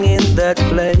burning in that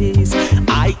place.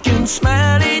 I can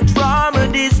smell it from a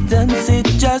distance. It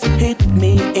just hit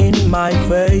me in my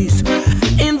face.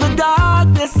 In the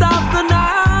darkness of the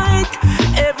night,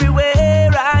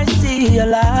 everywhere I see a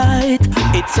light.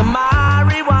 It's a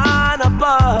marijuana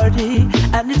party,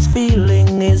 and its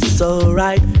feeling is so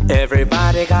right.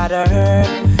 Everybody got a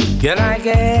herb. Can I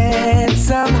get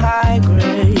some high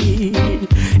grade?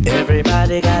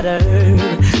 Everybody got a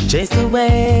herb. Chase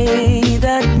away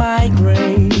that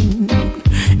migraine.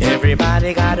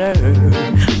 Everybody got a herb.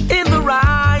 In the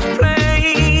right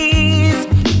place,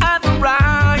 at the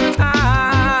right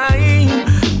time,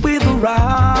 with the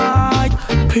right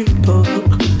people.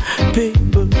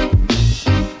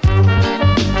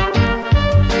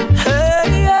 Hey,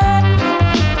 yeah.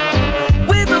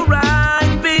 With the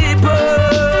right people.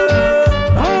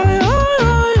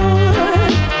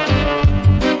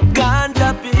 Ganja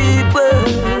people,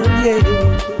 yeah.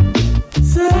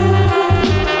 So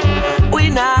we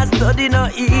not study no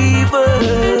evil,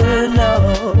 no.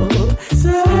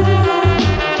 So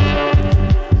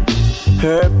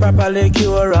herb properly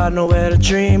cure and well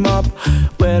dream up.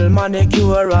 Well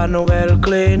manicure and well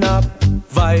clean up.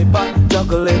 Viper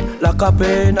juggle it like a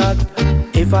peanut.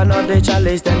 If I know the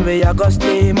chalice, then we a go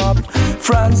steam up.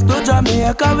 France to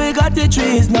Jamaica, we got the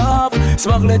trees enough.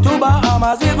 Smuggle it to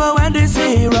Bahamas even when the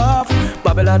sea rough.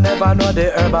 Babylon never know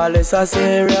the herbalists are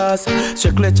serious.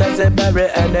 Strictly chance they bury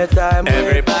anytime.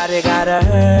 Everybody got a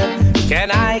herb.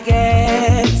 Can I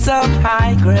get some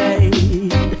high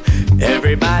grade?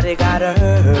 Everybody got a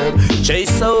herb.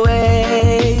 Chase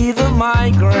away the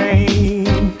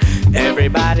migraine.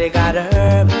 Everybody got a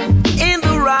herb. In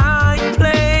the right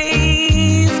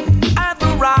place, at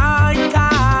the right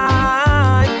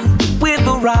time, with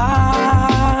the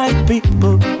right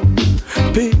people.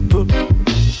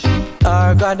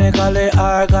 Organically,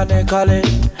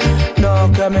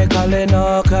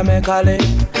 no chemically,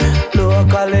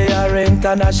 locally or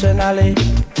internationally.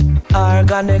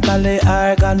 Organically,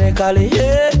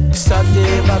 yeah.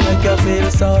 Sativa make you feel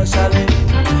socially.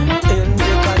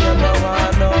 Indica, you no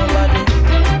want nobody.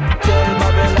 Tell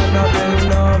Babylon no build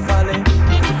no valley.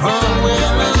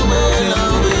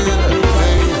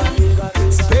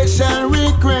 Special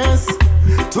request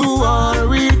to all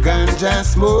real ganja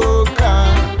smoker.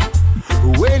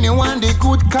 When you want the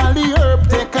good Cali herb,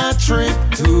 take a trip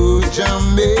to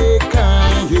Jamaica.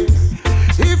 Yes.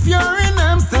 If you're in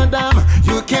Amsterdam,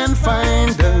 you can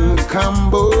find the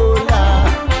Cambola.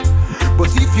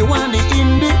 But if you want the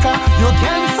Indica, you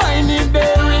can find it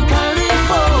there in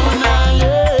California.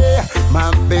 Yeah.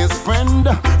 My best friend,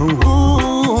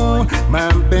 ooh,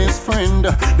 my best friend.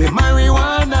 The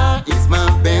marijuana is my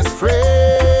best friend.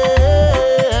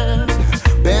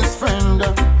 Best friend.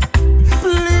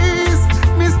 Please,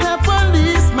 Mr.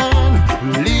 Policeman,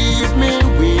 leave me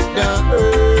with the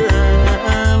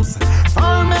herbs.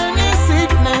 For many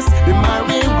sickness, the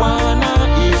marijuana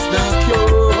is the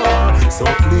cure.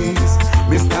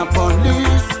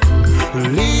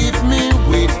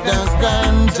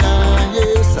 ganja,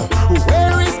 yes.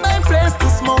 Where is my place to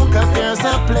smoke? There's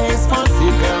a place for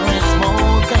cigarette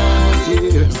smokers,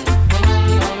 yes.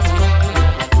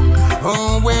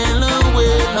 Oh well, oh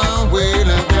well, oh well,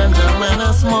 a ganja when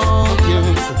I smoke,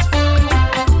 yes.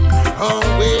 Oh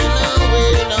well, oh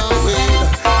well, oh well.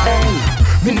 Hey,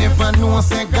 me never know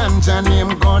say ganja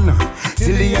name gun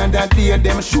till the other day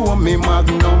them show me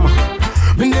Magnum.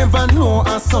 Me never know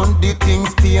a Sunday things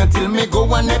stay till me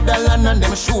go a Netherlands and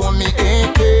them show me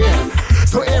AK.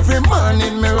 So every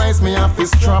morning me rise me off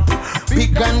his trap.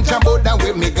 Big ganja border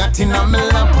with me got in a me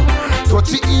lap. Touch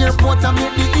the airport and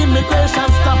make the immigration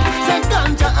stop. Say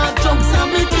ganja and drugs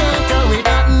and me can't carry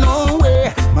that no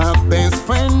way. My best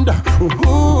friend,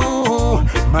 ooh,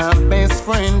 my best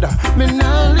friend, me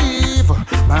not leave.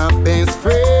 My best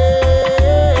friend,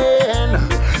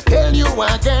 tell you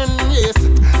again, yes,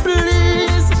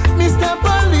 please, Mr.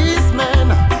 Policeman,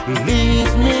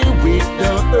 leave me with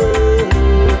the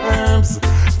herbs.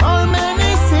 All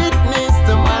many sickness,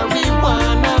 the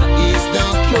marijuana is the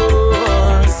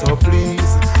cure. So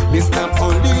please, Mr.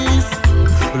 Police,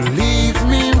 leave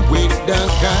me with the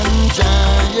ganja,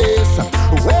 yes.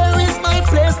 Where is my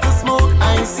place to smoke?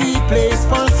 I see place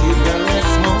for cigarette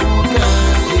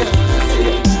smokers, yes.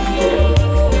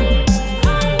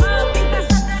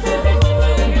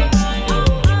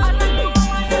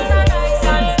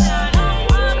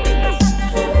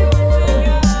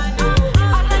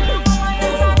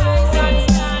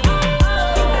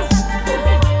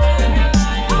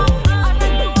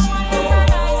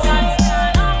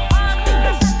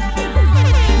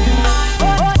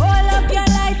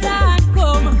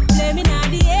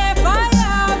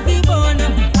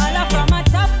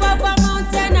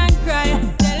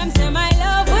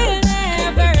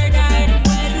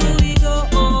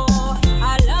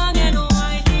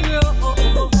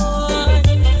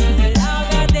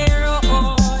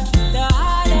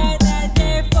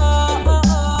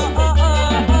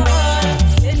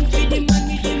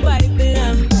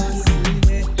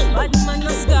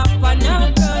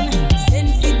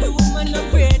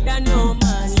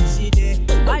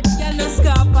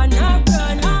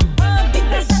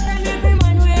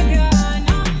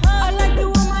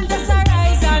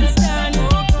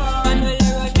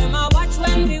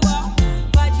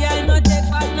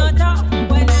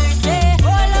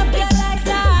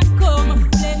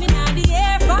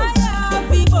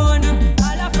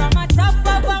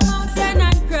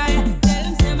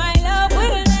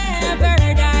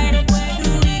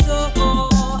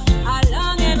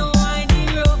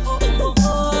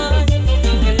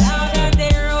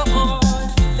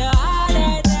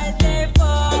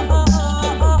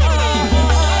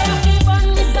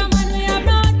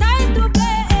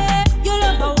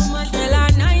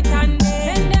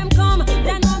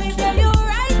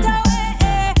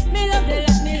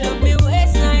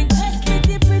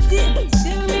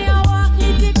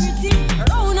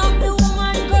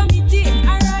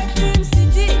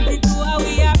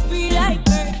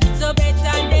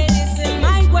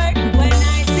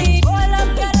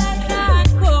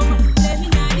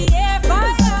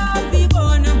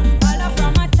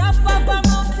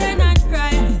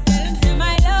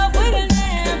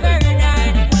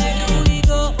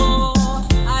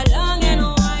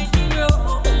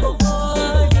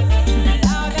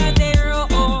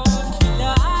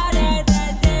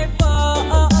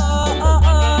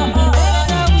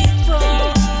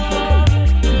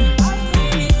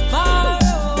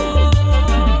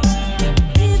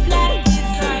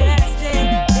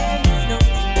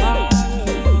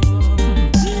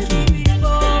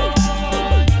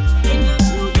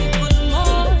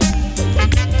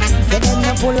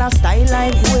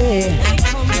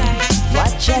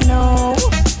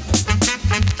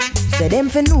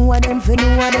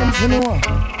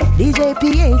 DJ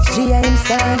PHG, I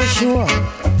install the show.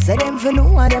 Say them for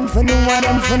know, them for know,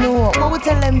 them for know. What we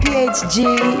tell them PHG?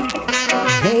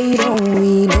 They don't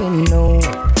really know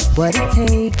what it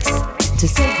takes to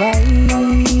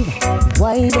survive.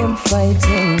 Why them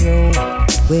fighting you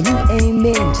when you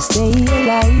aiming to stay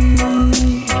alive?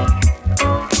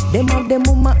 Them have them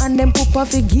mama and them papa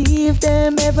forgive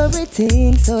them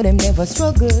everything, so them never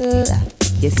struggle.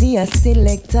 You see a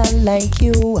selector like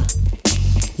you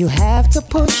have to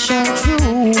push on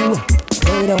through.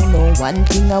 They don't know one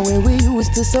thing away we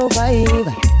used to survive.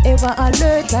 Ever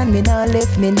alert and me not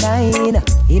left me nine.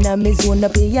 In a me zone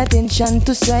pay attention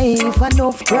to strife.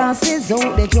 Enough crosses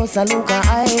out they just a look a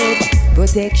hype.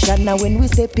 Protection now when we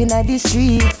step in the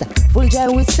streets. Full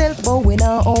joy with self but we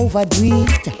not overdo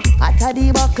it. After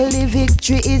the buckle the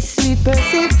victory is sweet.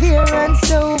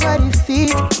 Perseverance over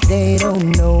defeat. They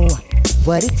don't know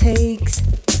what it takes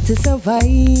to to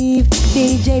survive.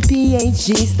 DJ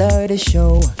PHG start a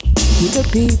show. Keep the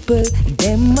people,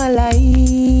 them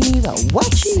alive.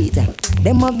 Watch it.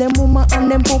 Them have them mama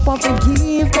and them papa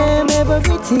forgive them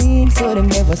everything, so them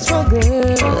never struggle.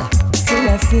 Still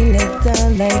a selector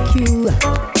like you.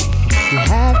 You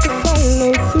have to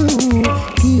follow through.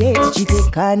 PHG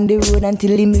take on the road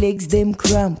until him legs them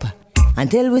cramp.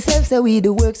 Until we self say we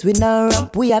the works we now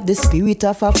ramp. We have the spirit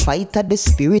of a fighter, the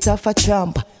spirit of a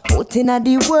champ. Out in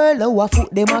the world, our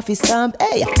foot them off his stamp.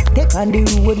 Hey, take on the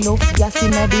road, no gas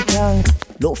in the tank.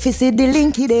 No fi see the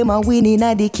linky, them a winning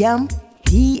at the camp.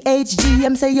 PHG,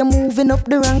 I'm say you're moving up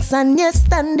the ranks and you're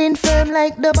standing firm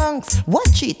like the banks.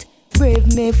 Watch it.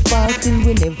 Brave may fall till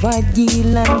we never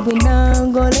yield and we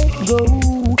not gonna let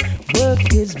go.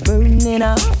 Work is burning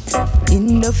out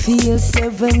in the field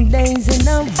 7 days in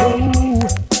a row.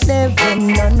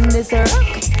 Living on this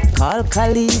rock, call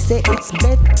Kali, say it's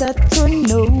better to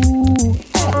know.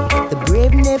 The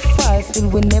brave may fall till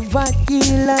we never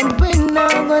yield and we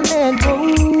not gonna let go.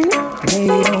 They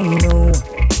don't know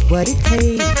what it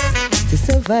takes to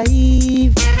survive.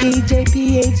 DJ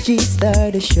PHG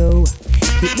start a show.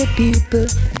 Keep the people,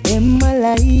 them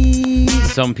alive.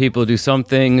 Some people do some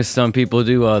things, some people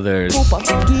do others.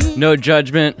 No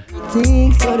judgment. So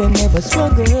they never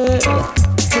struggle.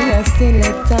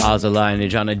 Ozzy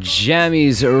Lineage on a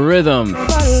Jammies rhythm.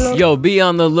 Yo, be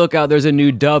on the lookout. There's a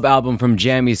new dub album from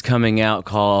Jammies coming out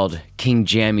called King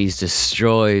Jammies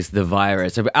Destroys the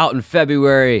Virus. Out in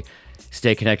February.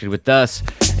 Stay connected with us,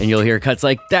 and you'll hear cuts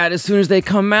like that as soon as they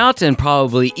come out, and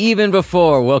probably even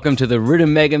before. Welcome to the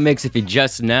Rhythm Mega Mix if you're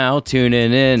just now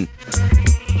tuning in.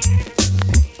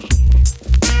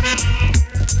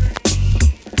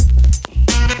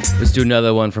 Let's do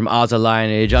another one from Ozzy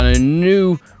Lineage on a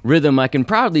new rhythm I can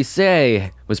proudly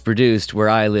say was produced where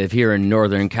I live here in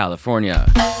Northern California.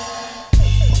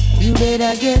 You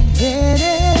better get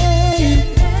ready.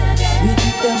 We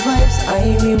keep the vibes,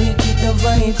 we keep the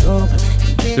vibes up.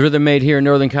 The rhythm made here in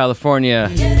Northern California.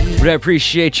 But I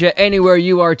appreciate you anywhere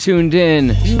you are tuned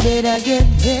in. You better get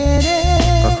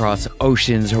ready. Across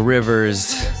oceans,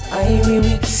 rivers,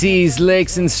 seas,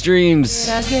 lakes, and streams.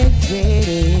 Get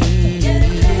ready.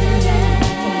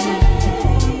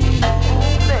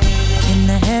 Can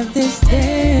I have this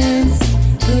dance?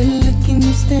 Good looking,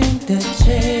 you stand a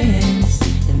chance.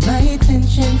 And my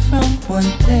attention from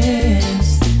one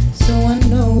place, so I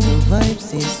know the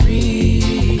vibes is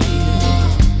real.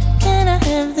 Can I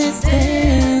have this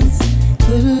dance?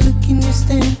 Good looking, you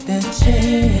stand a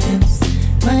chance.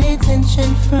 My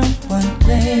attention from one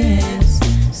place,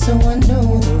 so I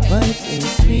know the vibe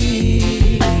is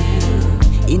real.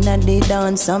 In a day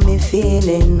dance, I'm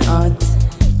feeling hot.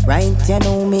 Right, you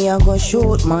know me, I go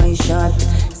shoot my shot.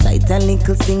 Sight a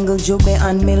little single jubby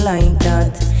and me like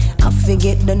that. I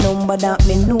forget the number that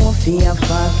me know for a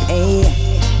fact. Hey,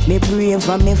 me brave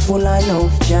and me full of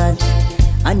love chat.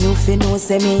 And you fi know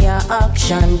say me a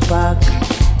action pack.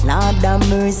 Lord have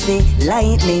mercy,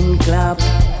 lightning clap.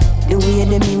 The way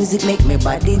the music make me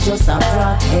body just a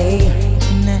rock. Hey,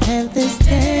 can I have this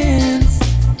dance?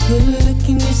 Good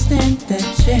looking, you stand a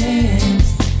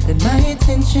chance. Get my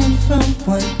attention from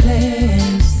one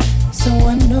place, so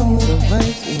I know the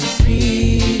vibe is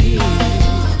real.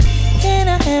 Can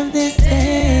I have this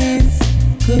dance?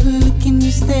 Good looking,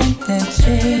 you stand a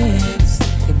chance.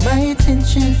 Get my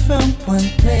attention from one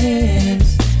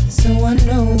place, so I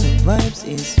know the vibes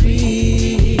is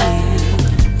real.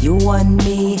 You and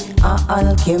me,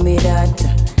 I'll give me that.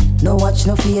 No watch,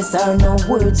 no face, or no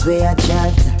words where I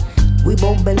chat. We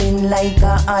bubbling like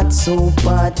a hot soup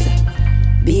pot.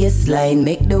 Bassline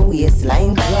make the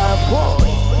waistline clap.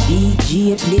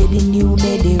 DJ play the new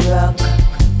Medi rock.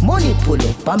 Money pull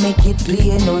up and make it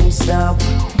play non-stop.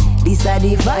 These are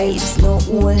the vibes, no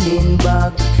holding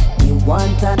back. You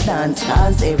want a dance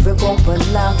cause every couple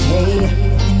lock. Hey,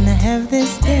 can I have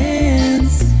this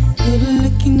dance? Good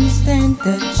looking, you stand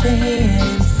a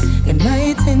chance. Get my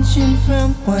attention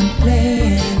from one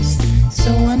place,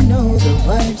 so I know the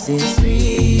vibes is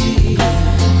real.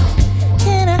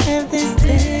 Can I have this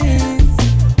dance?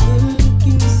 Good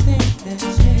looking, you stand a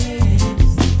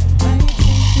chance. My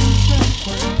attention from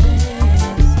one place, so I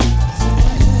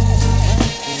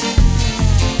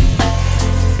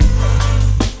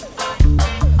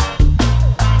know the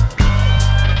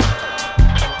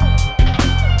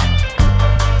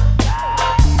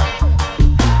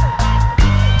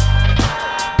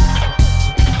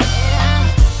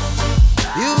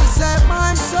vibes You set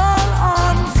my soul on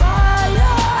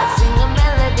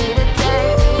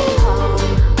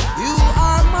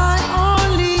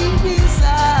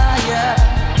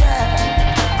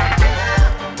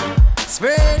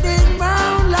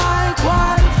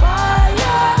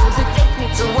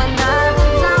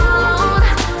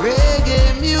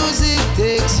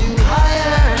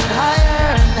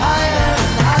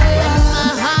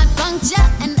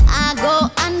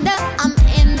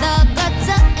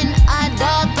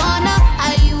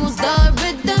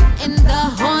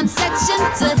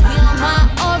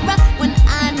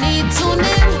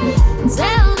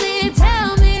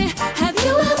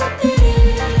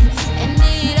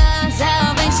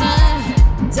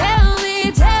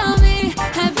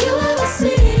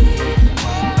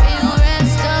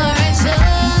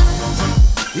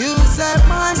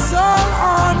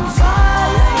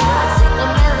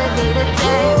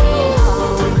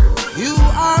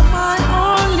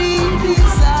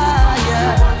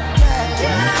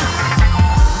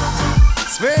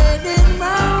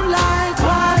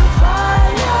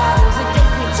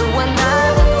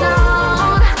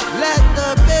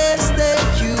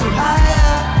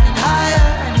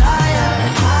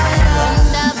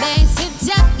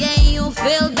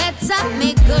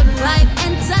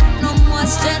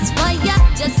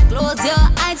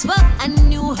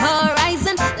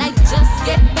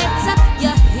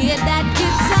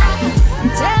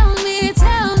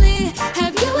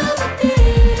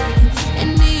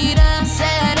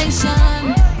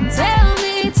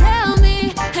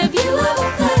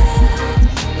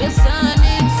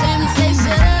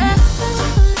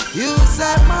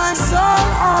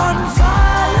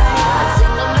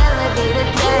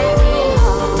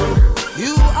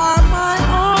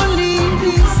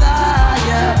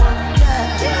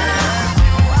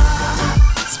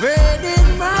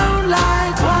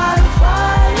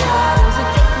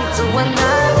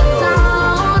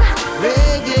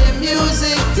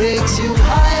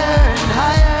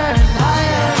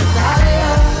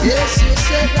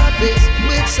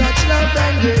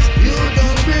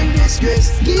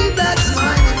disgrace. Keep that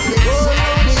smiling face. Oh,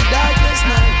 the darkest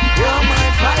night, you're my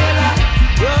firelight.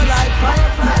 You're like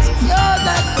fireflies, you're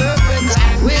that perfect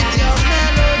light. With your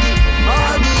melody,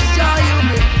 all this joy you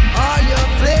bring, all your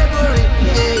flavoring,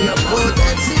 yeah, your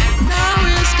potency. Now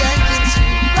we're skanking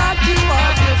sweet, rock you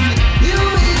off your feet. You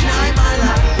ignite my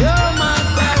life, you're my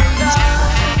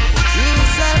paradise. You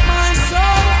set my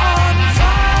soul on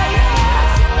fire.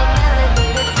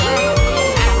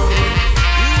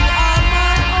 You are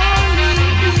my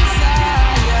only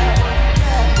desire.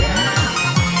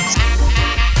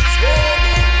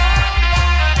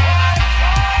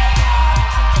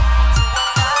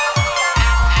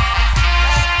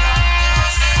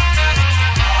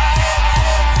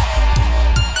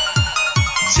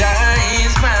 Jah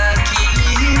is my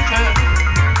keeper.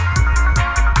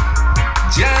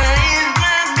 Jah is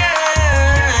my guide.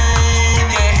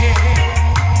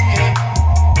 Yeah.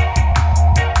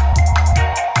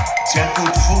 Jah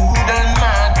put food on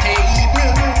my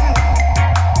table,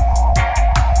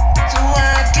 so I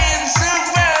can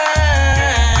survive.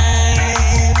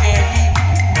 Yeah.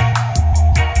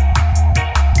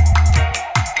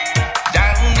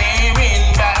 Down there in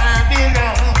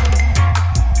Babylon,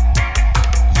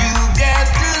 you got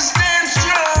to stand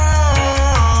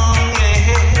strong,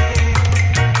 yeah.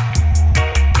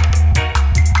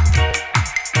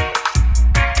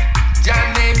 Your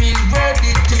name is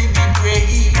worthy to be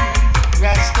praised,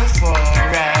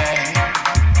 Rastafari.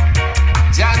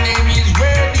 Your name is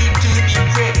worthy to be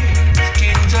praised,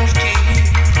 Kings of Kings.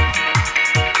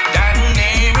 Down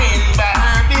there in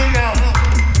Babylon,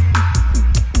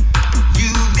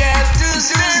 you got to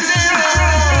stand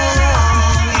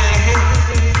strong, yeah.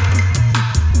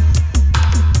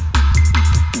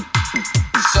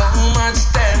 So much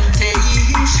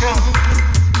temptation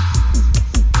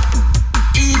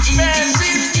each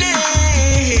passing day.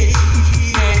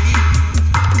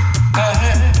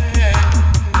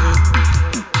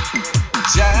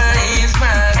 Jah is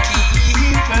my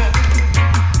keeper.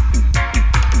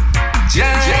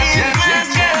 Jah is my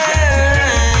guide,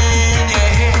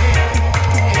 yeah.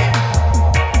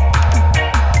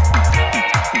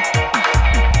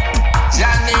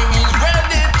 Your name is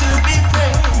ready to be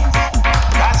praised,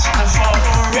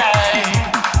 Rastafari.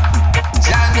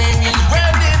 Your name is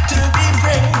ready to be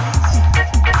praised,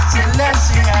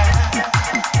 Celestia.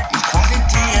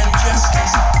 Equality and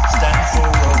justice stand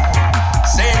for all.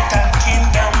 Satan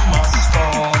kingdom must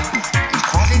fall.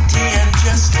 Equality and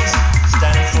justice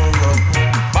stand for all.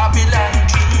 Babylon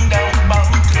kingdom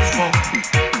bound to fall.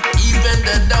 Even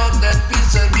the dog that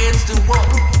beats against the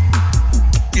wall,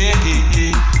 yeah,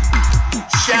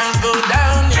 shall go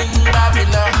down in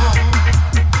Babylon.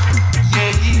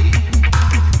 Yeah.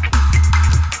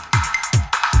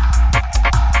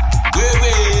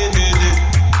 Wait.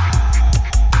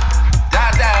 Da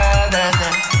da da da.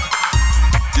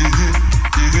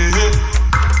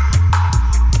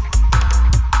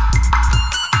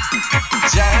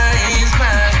 Jah is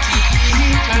my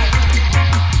keeper.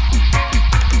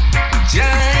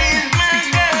 Jah is my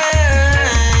guide,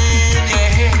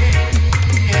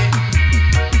 yeah.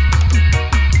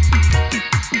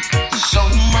 So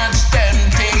much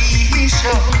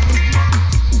temptation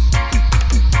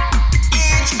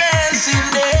each passing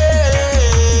day.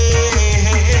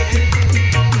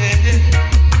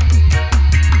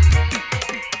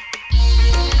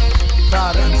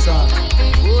 Father and Son.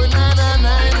 Oh, na na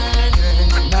na na na.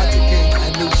 Natty King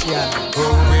and Luciano.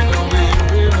 Oh,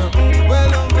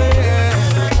 well away.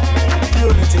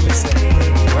 Unity we say.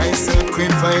 Why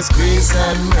sacrifice grace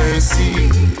and mercy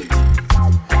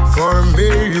for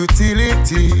mere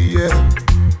utility?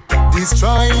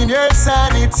 Destroying your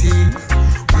sanity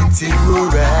with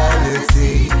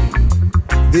immorality.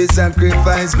 They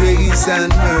sacrifice grace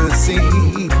and mercy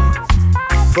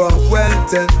for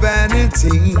wealth and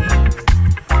vanity.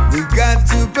 We got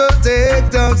to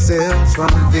protect ourselves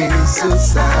from this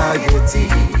society.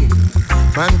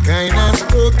 Mankind has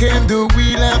broken the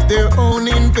wheel of their own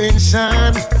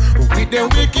invention with their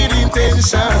wicked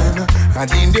intention,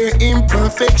 adding their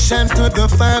imperfection to the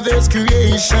Father's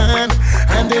creation,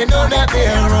 and they know that they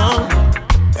are wrong.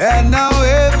 And now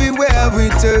everywhere we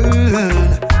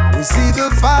turn, we see the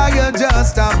fire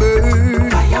just a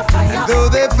burn. And though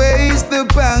they face the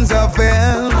pangs of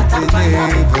hell, they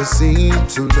never seem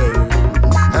to learn.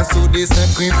 And so they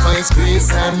sacrifice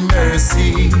grace and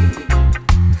mercy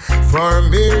for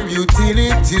mere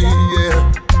utility,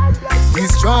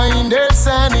 destroying their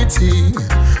sanity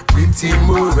with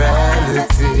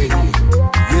immorality.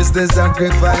 Yes, they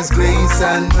sacrifice grace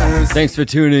and mercy. Thanks for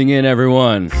tuning in,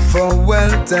 everyone. For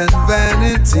wealth and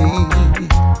vanity.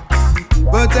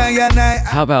 But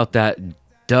how about that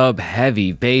dub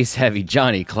heavy, bass heavy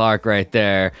Johnny Clark right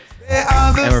there.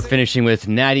 And we're finishing with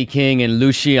Natty King and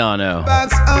Luciano.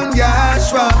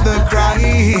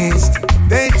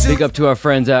 Big up to our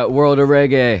friends at World of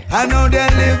Reggae. I know they're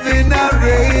living a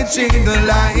raging the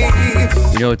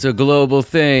life. You know, it's a global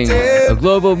thing, a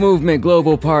global movement,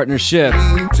 global partnership.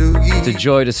 It's a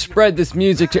joy to spread this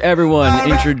music to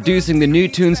everyone, introducing the new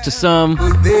tunes to some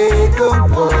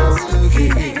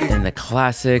and the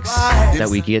classics that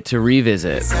we get to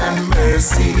revisit.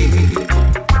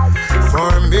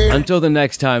 Until the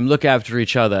next time, look after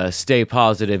each other, stay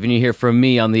positive, and you hear from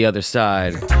me on the other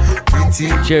side.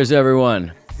 Cheers,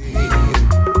 everyone.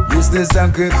 Use the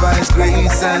sacrifice,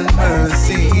 grace and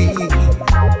mercy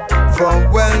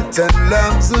for wealth and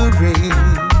luxury.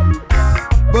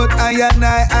 But I and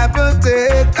I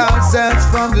protect ourselves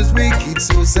from this wicked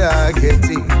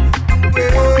society.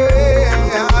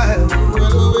 Yeah.